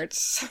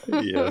hearts.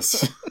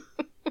 Yes.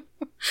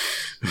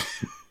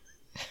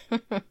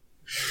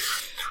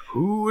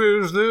 Who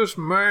is this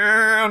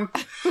man?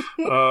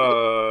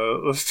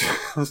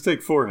 Let's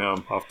take For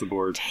Him off the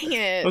board. Dang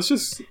it! Let's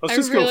just I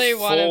really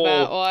wanted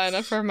that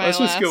one for my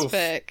last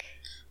pick.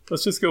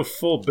 Let's just go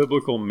full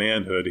biblical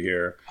manhood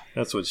here.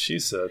 That's what she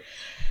said.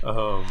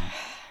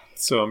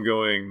 So I'm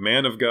going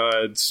Man of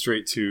God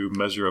straight to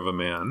Measure of a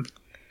Man.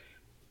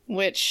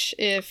 Which,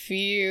 if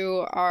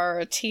you are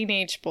a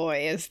teenage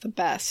boy, is the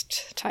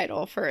best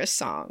title for a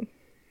song.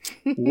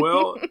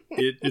 Well,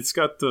 it's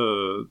got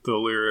the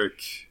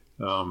lyric,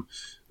 the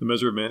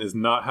measure of man is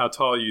not how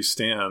tall you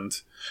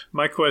stand.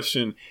 My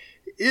question,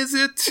 is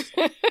it?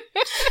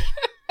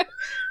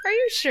 Are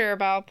you sure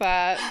about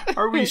that?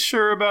 Are we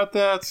sure about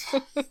that?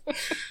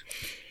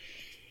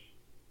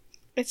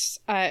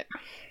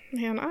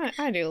 Man,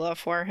 I do love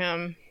For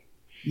Him.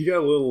 You got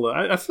a little...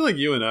 I feel like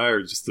you and I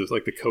are just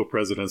like the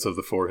co-presidents of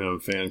the For Him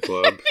fan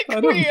club.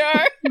 We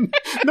are.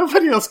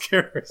 Nobody else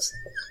cares.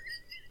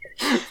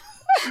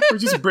 We're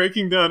just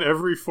breaking down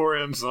every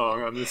 4M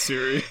song on this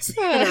series.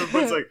 And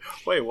everybody's like,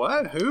 wait,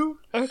 what? Who?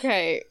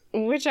 Okay,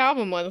 which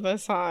album was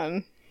this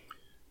on?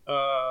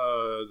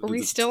 Are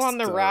we still on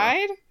the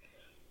ride?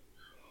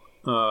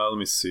 Let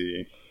me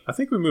see. I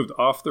think we moved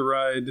off the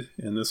ride,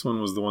 and this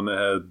one was the one that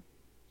had...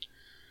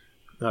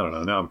 I don't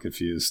know. Now I'm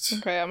confused.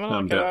 Okay, I'm gonna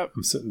look it up.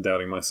 I'm sitting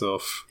doubting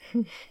myself.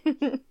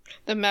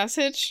 The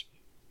Message?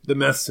 The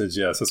Message,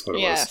 yes, that's what it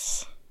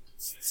was.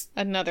 Yes.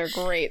 Another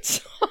great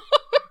song.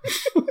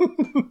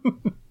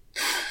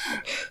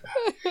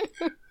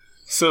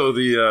 So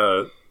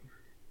the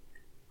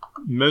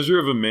Measure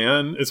of a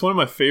Man, it's one of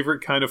my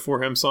favorite kind of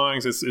 4M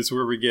songs. It's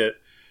where we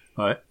get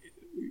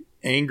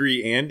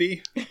Angry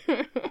Andy.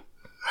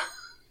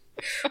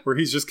 Where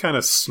he's just kind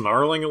of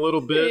snarling a little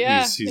bit.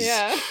 Yeah,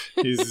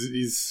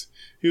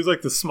 He was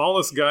like the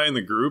smallest guy in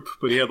the group,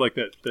 but he had like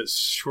that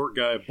short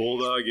guy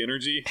bulldog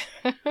energy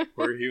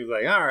where he was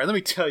like, all right, let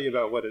me tell you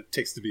about what it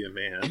takes to be a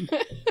man.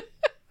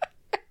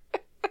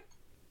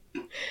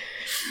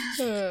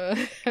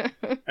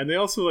 And they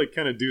also like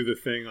kind of do the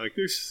thing, like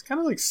there's kind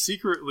of like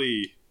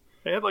secretly,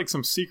 they had like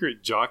some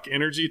secret jock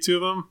energy to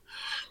them,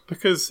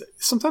 because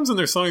sometimes in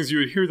their songs you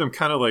would hear them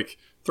kind of like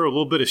throw a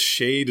little bit of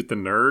shade at the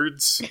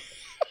nerds.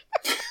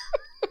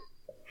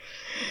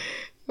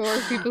 Or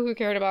people who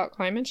cared about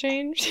climate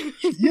change.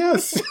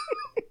 Yes.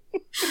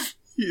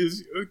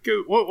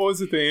 What was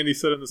it that Andy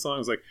said in the song? It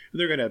was like,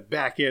 they're going to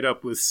back it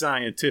up with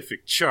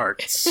scientific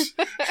charts.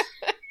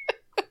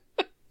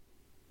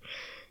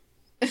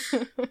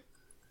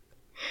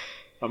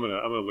 I'm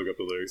gonna look up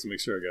the lyrics and make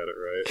sure I got it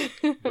right.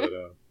 But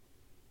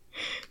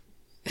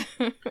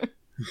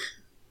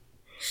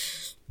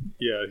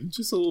yeah,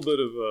 just a little bit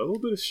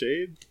of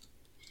shade.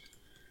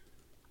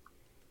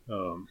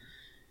 All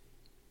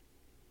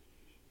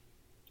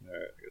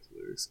right, I got the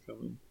lyrics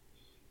coming.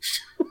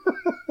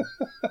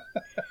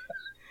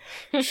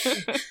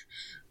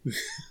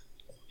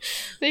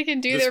 They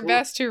can do their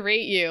best to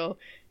rate you,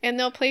 and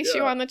they'll place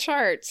you on the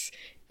charts,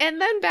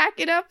 and then back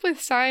it up with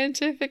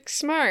scientific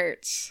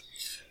smarts.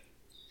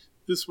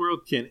 This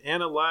world can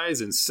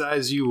analyze and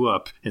size you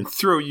up and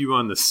throw you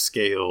on the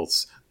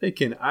scales. They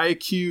can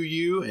IQ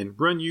you and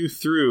run you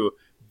through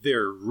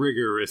their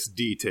rigorous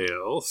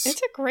details.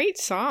 It's a great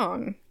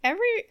song.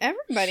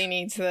 Everybody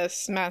needs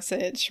this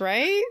message,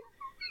 right?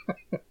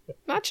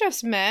 Not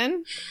just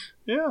men.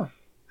 Yeah.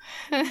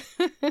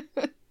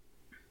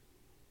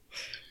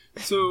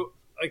 So,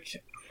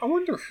 like, I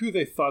wonder who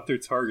they thought their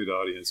target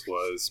audience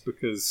was,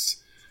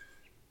 because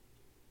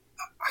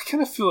I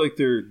kind of feel like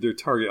their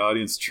target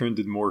audience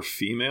trended more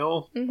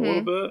female a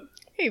little bit.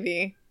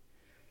 Maybe.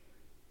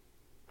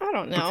 I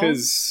don't know.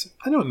 Because,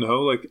 I don't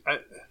know, like,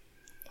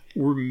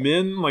 were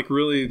men, like,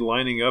 really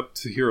lining up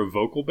to hear a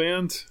vocal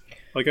band?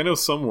 Like, I know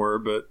some were,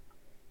 but...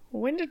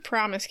 When did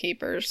Promise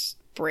Keepers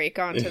break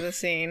onto the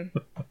scene?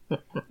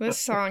 This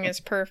song is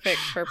perfect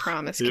for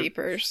Promise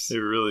Keepers. It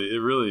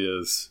really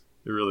is.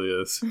 It really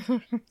is.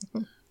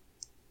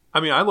 I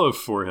mean, I love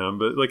For Him,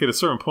 but, like, at a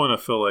certain point, I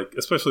feel like,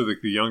 especially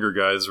like the younger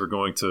guys, were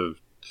going to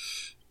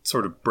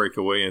sort of break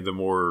away into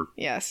more,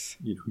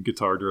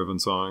 guitar-driven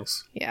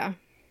songs. Yeah.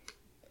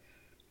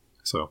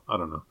 So, I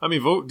don't know. I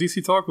mean,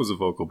 DC Talk was a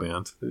vocal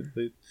band.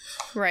 They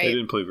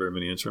didn't play very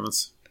many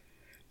instruments.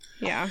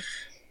 Yeah.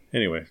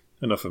 Anyway,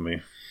 enough of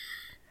me.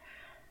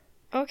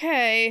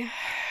 Okay.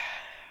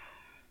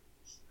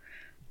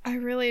 I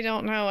really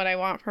don't know what I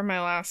want for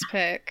my last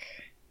pick.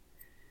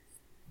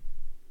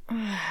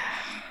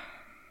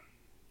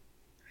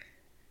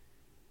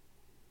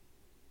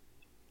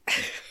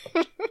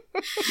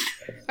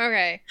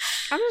 Okay.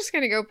 I'm just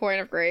going to go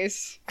Point of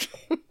Grace.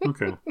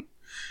 Okay.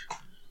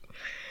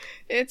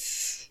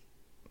 It's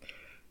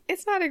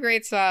not a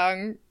great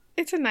song.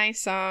 It's a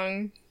nice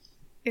song.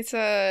 It's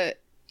a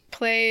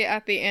play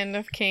at the end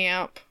of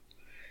camp.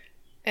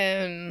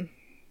 And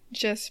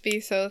just be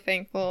so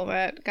thankful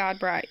that God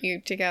brought you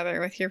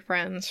together with your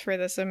friends for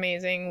this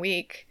amazing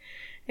week.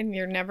 And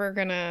you're never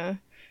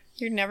gonna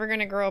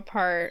grow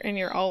apart, and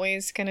you're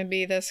always gonna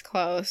be this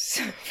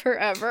close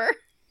forever.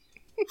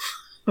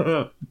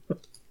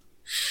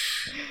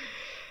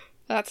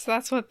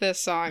 That's what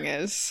this song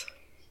is.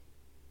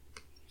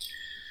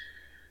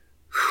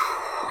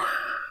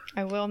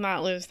 I will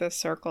not lose this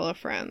circle of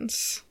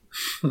friends.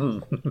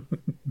 Until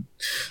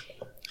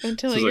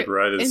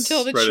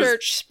the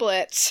church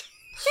splits.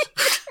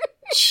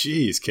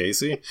 Jeez,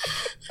 Casey.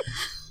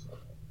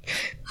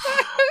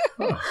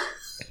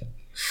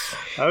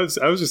 I was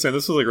just saying,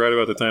 this was like right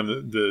about the time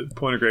that the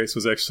Point of Grace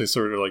was actually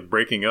sort of like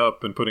breaking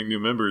up and putting new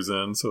members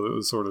in, so it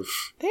was sort of...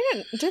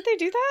 Did they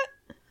do that?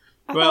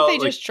 I thought they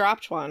just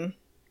dropped one.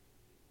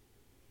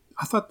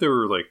 I thought there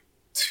were like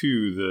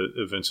 2 that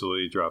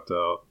eventually dropped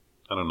out.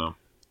 I don't know.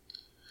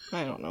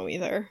 I don't know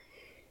either.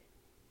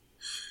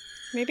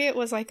 Maybe it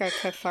was like a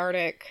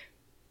cathartic,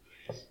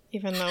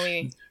 even though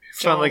we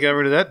finally got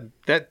rid of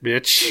that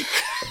bitch.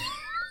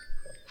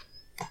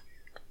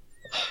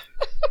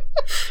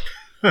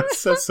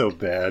 That's so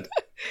bad.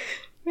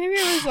 Maybe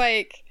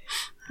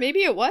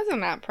it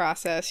wasn't that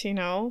process, you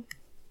know?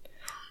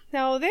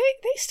 No, they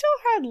still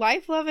had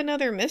Life, Love, and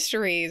Other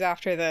Mysteries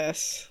after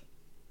this.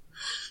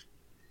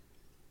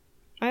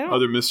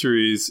 Other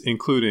mysteries,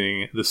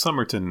 including the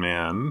Somerton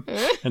Man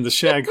and the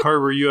Shag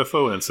Harbor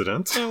UFO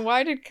incident. And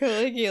why did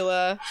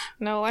Caligula...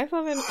 No, Life,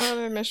 Love, and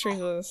Other Mysteries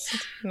was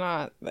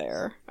not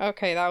there.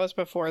 Okay, that was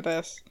before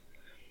this.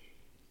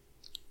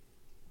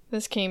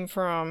 This came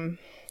from...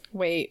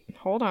 Wait,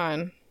 hold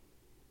on.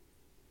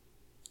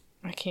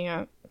 I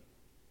can't...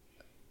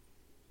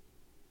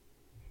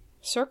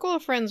 Circle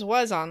of Friends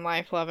was on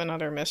Life, Love, and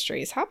Other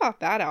Mysteries. How about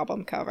that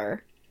album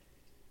cover?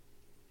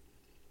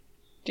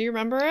 Do you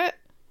remember it?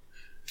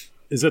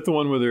 Is that the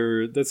one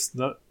where that's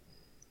not...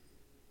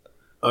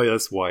 Oh, yeah,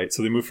 that's white.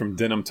 So they moved from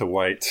denim to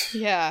white.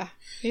 Yeah.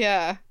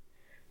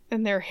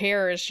 And their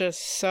hair is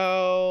just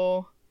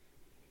so...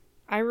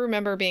 I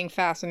remember being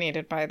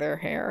fascinated by their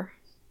hair.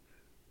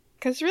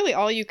 Because really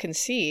all you can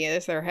see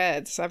is their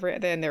heads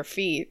and their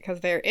feet.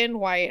 Because they're in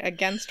white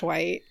against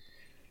white.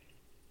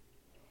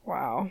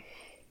 Wow.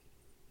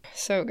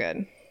 So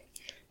good.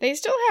 They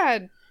still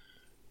had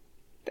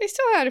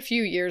a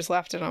few years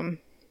left in them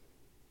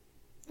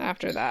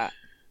after that.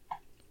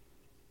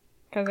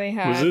 Because they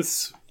had...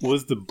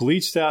 Was the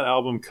Bleached Out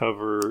album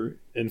cover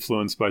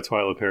influenced by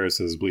Twyla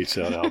Paris's Bleached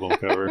Out album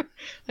cover?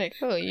 Like,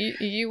 oh,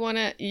 you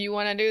wanna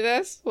do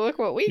this? Look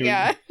what we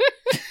got.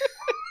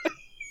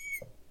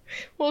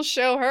 We'll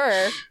show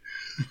her.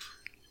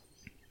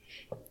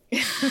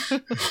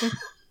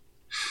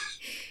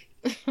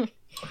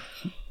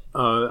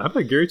 How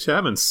about Gary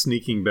Chapman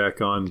sneaking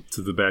back on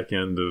to the back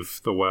end of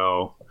the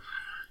WoW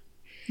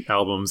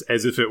albums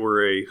as if it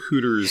were a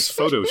Hooters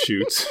photo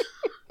shoot?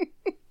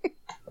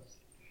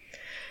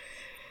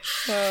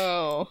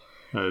 Oh.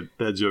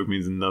 That joke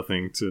means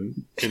nothing to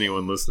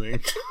anyone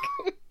listening.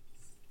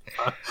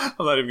 I'm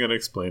not even going to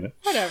explain it.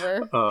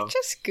 Whatever.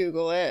 Just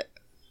Google it.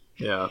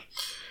 Yeah.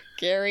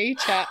 Gary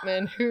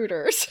Chapman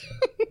Hooters.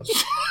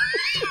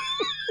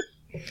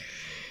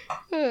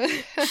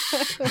 Okay.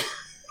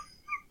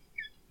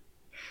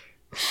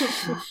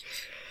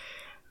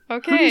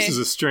 Hooters is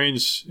a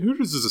strange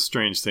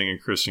thing in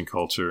Christian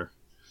culture.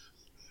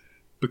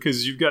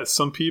 Because you've got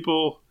some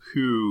people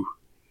who...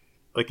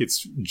 like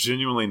it's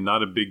genuinely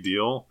not a big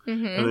deal,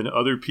 and then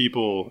other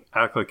people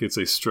act like it's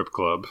a strip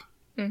club.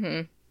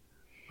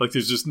 Like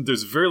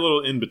there's very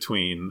little in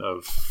between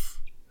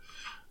of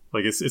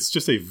Like it's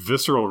just a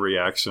visceral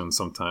reaction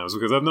sometimes,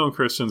 because I've known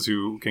Christians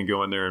who can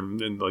go in there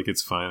and like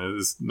it's fine,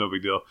 it's no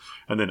big deal,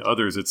 and then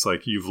others it's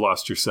like you've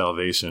lost your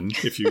salvation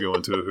if you go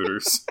into a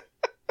Hooters.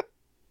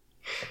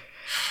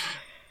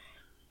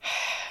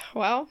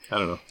 Well, I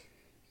don't know.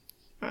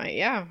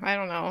 Yeah, I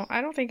don't know.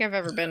 I don't think I've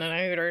ever been in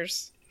a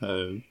Hooters.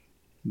 No.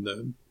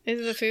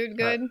 Is the food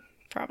good?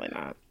 Probably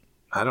not.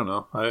 I don't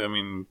know. I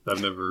mean,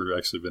 I've never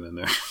actually been in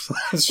there.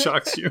 It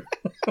shocks you.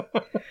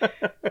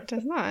 It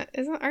does not.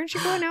 Aren't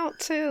you going out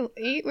to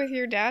eat with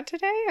your dad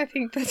today? I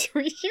think that's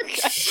where you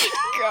guys should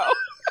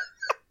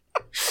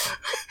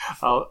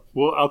go.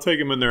 I'll take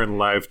him in there and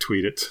live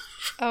tweet it.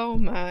 Oh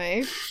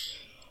my!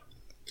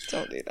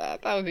 Don't do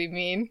that. That would be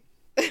mean.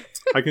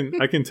 I can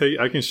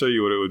show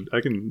you what it would.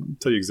 I can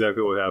tell you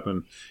exactly what would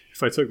happen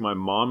if I took my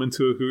mom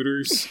into a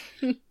Hooters.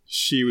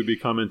 She would be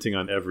commenting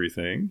on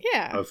everything.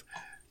 Yeah. Of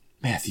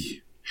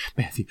Matthew,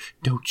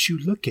 don't you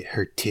look at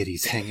her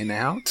titties hanging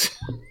out.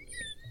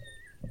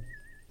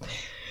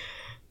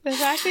 The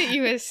fact that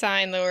you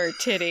assign the word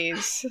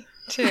titties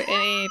to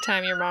any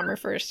time your mom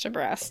refers to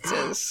breasts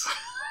is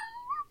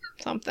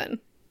something.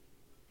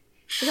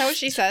 Is that what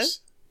she says?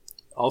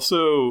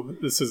 Also,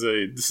 this is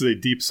a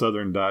deep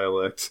Southern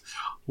dialect.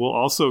 We'll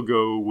also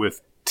go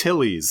with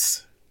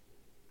tillies.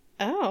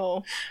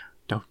 Oh.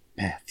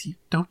 Matthew,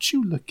 don't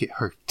you look at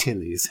her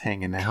tillies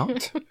hanging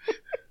out.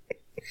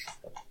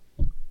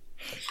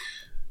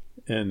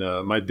 And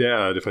my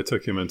dad, if I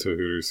took him into a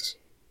Hooters,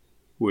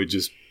 would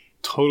just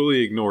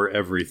totally ignore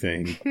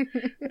everything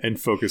and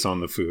focus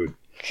on the food.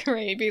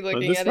 Right, he'd be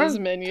looking at his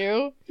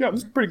menu. Yeah,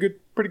 this is pretty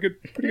good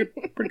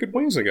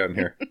wings I got in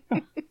here.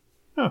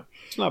 Yeah,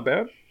 it's not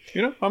bad.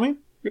 You know, I mean,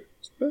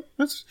 it's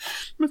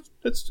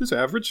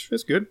average.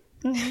 It's good.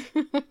 I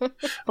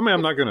mean,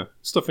 I'm not gonna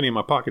stuff any in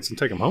my pockets and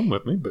take them home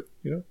with me, but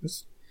you know,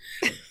 it's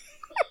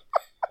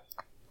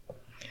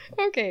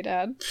okay,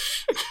 Dad.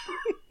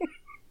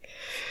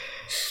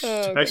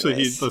 Oh,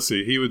 actually,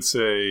 he would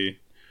say,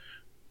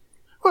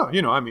 well,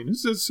 you know, I mean,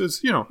 it's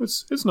you know,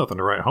 it's nothing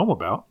to write home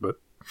about, but.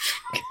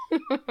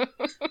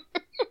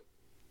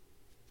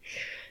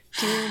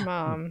 Dear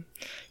Mom,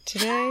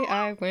 today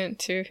I went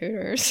to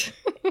Hooters.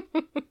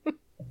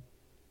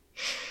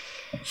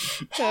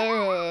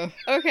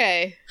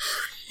 Okay,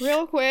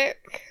 real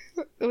quick,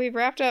 we've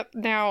wrapped up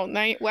now.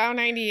 WoW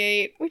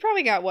 98. We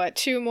probably got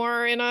 2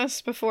 more in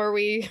us before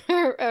we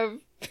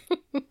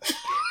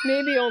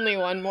maybe only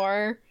 1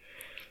 more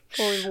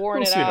before we've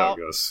worn it out.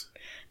 We'll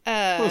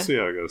see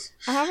how it goes.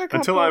 I have a couple,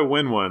 until I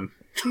win one.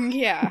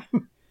 Yeah.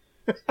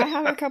 I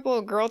have a couple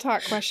of girl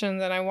talk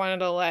questions, and I wanted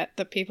to let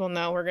the people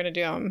know we're going to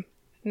do them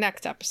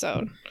next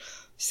episode.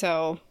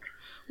 So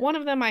one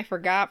of them I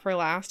forgot for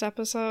last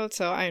episode,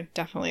 so I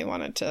definitely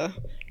wanted to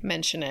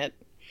mention it.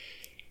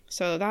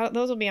 So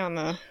those will be on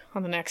the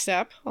next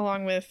step,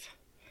 along with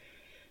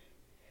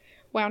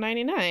WoW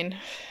 99.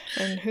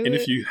 And who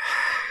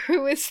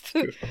is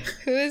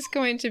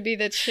going to be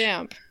the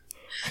champ?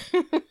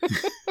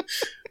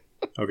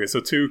 Okay,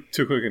 so two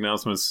quick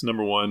announcements.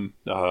 Number 1,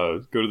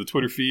 go to the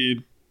Twitter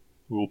feed.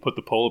 We'll put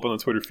the poll up on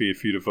the Twitter feed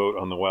for you to vote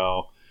on the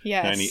WoW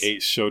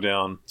 98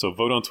 showdown. So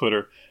vote on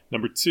Twitter.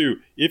 Number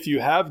 2, if you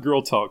have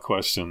girl talk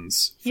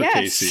questions for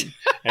Casey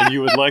and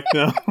you would like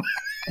them,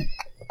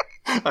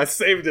 I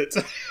saved it.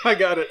 I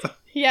got it.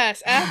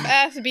 Yes,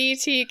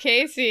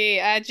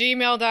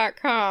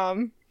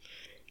 fsbtcasey@gmail.com.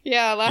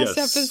 Yeah, last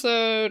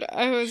episode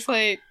I was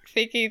like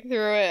thinking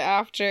through it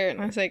after,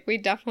 and I was like, we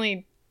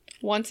definitely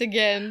once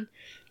again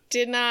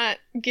did not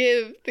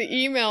give the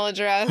email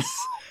address.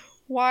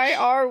 Why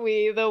are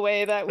we the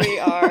way that we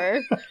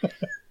are?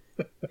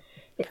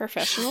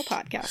 Professional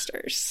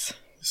podcasters.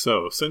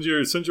 So send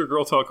your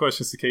girl talk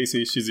questions to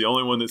Casey. She's the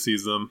only one that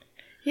sees them.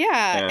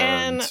 Yeah,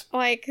 and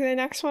like the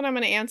next one I'm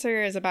going to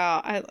answer is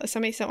about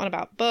somebody sent one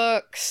about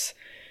books,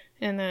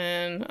 and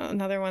then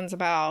another one's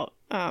about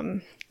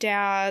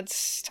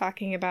dads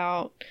talking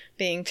about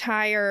being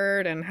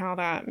tired and how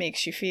that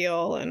makes you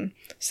feel, and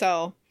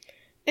so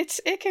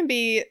it can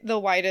be the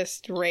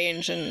widest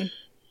range, and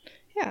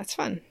yeah, it's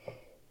fun.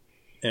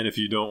 And if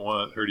you don't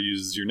want her to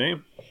use your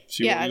name,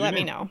 let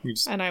me know. You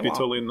just and I be won't.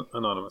 Totally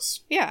anonymous.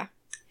 Yeah.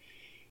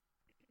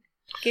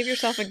 Give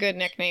yourself a good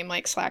nickname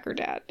like Slacker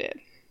Dad did.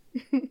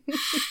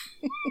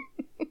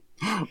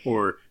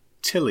 Or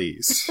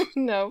Tilly's.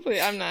 No,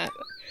 please, I'm not.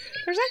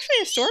 There's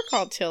actually a store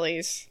called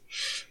Tilly's.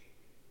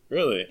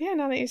 Really? Yeah,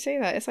 now that you say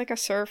that. It's like a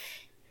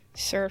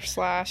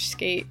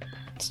surf/skate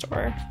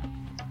store.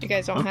 You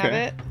guys don't have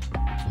it?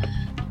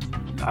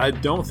 I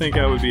don't think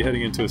I would be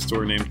heading into a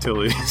store named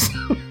Tilly's.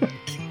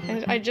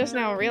 I just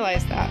now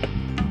realized that.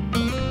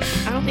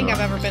 I don't think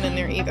I've ever been in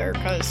there either,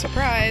 because,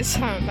 surprise,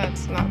 I'm not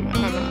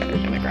their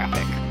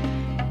demographic.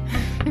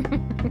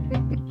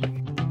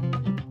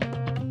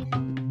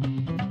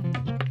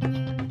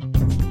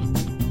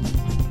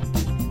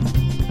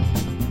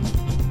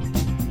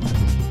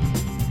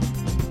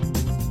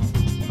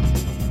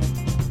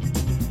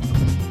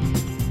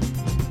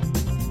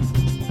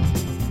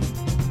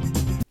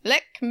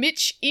 Leck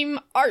mich im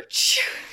Arsch.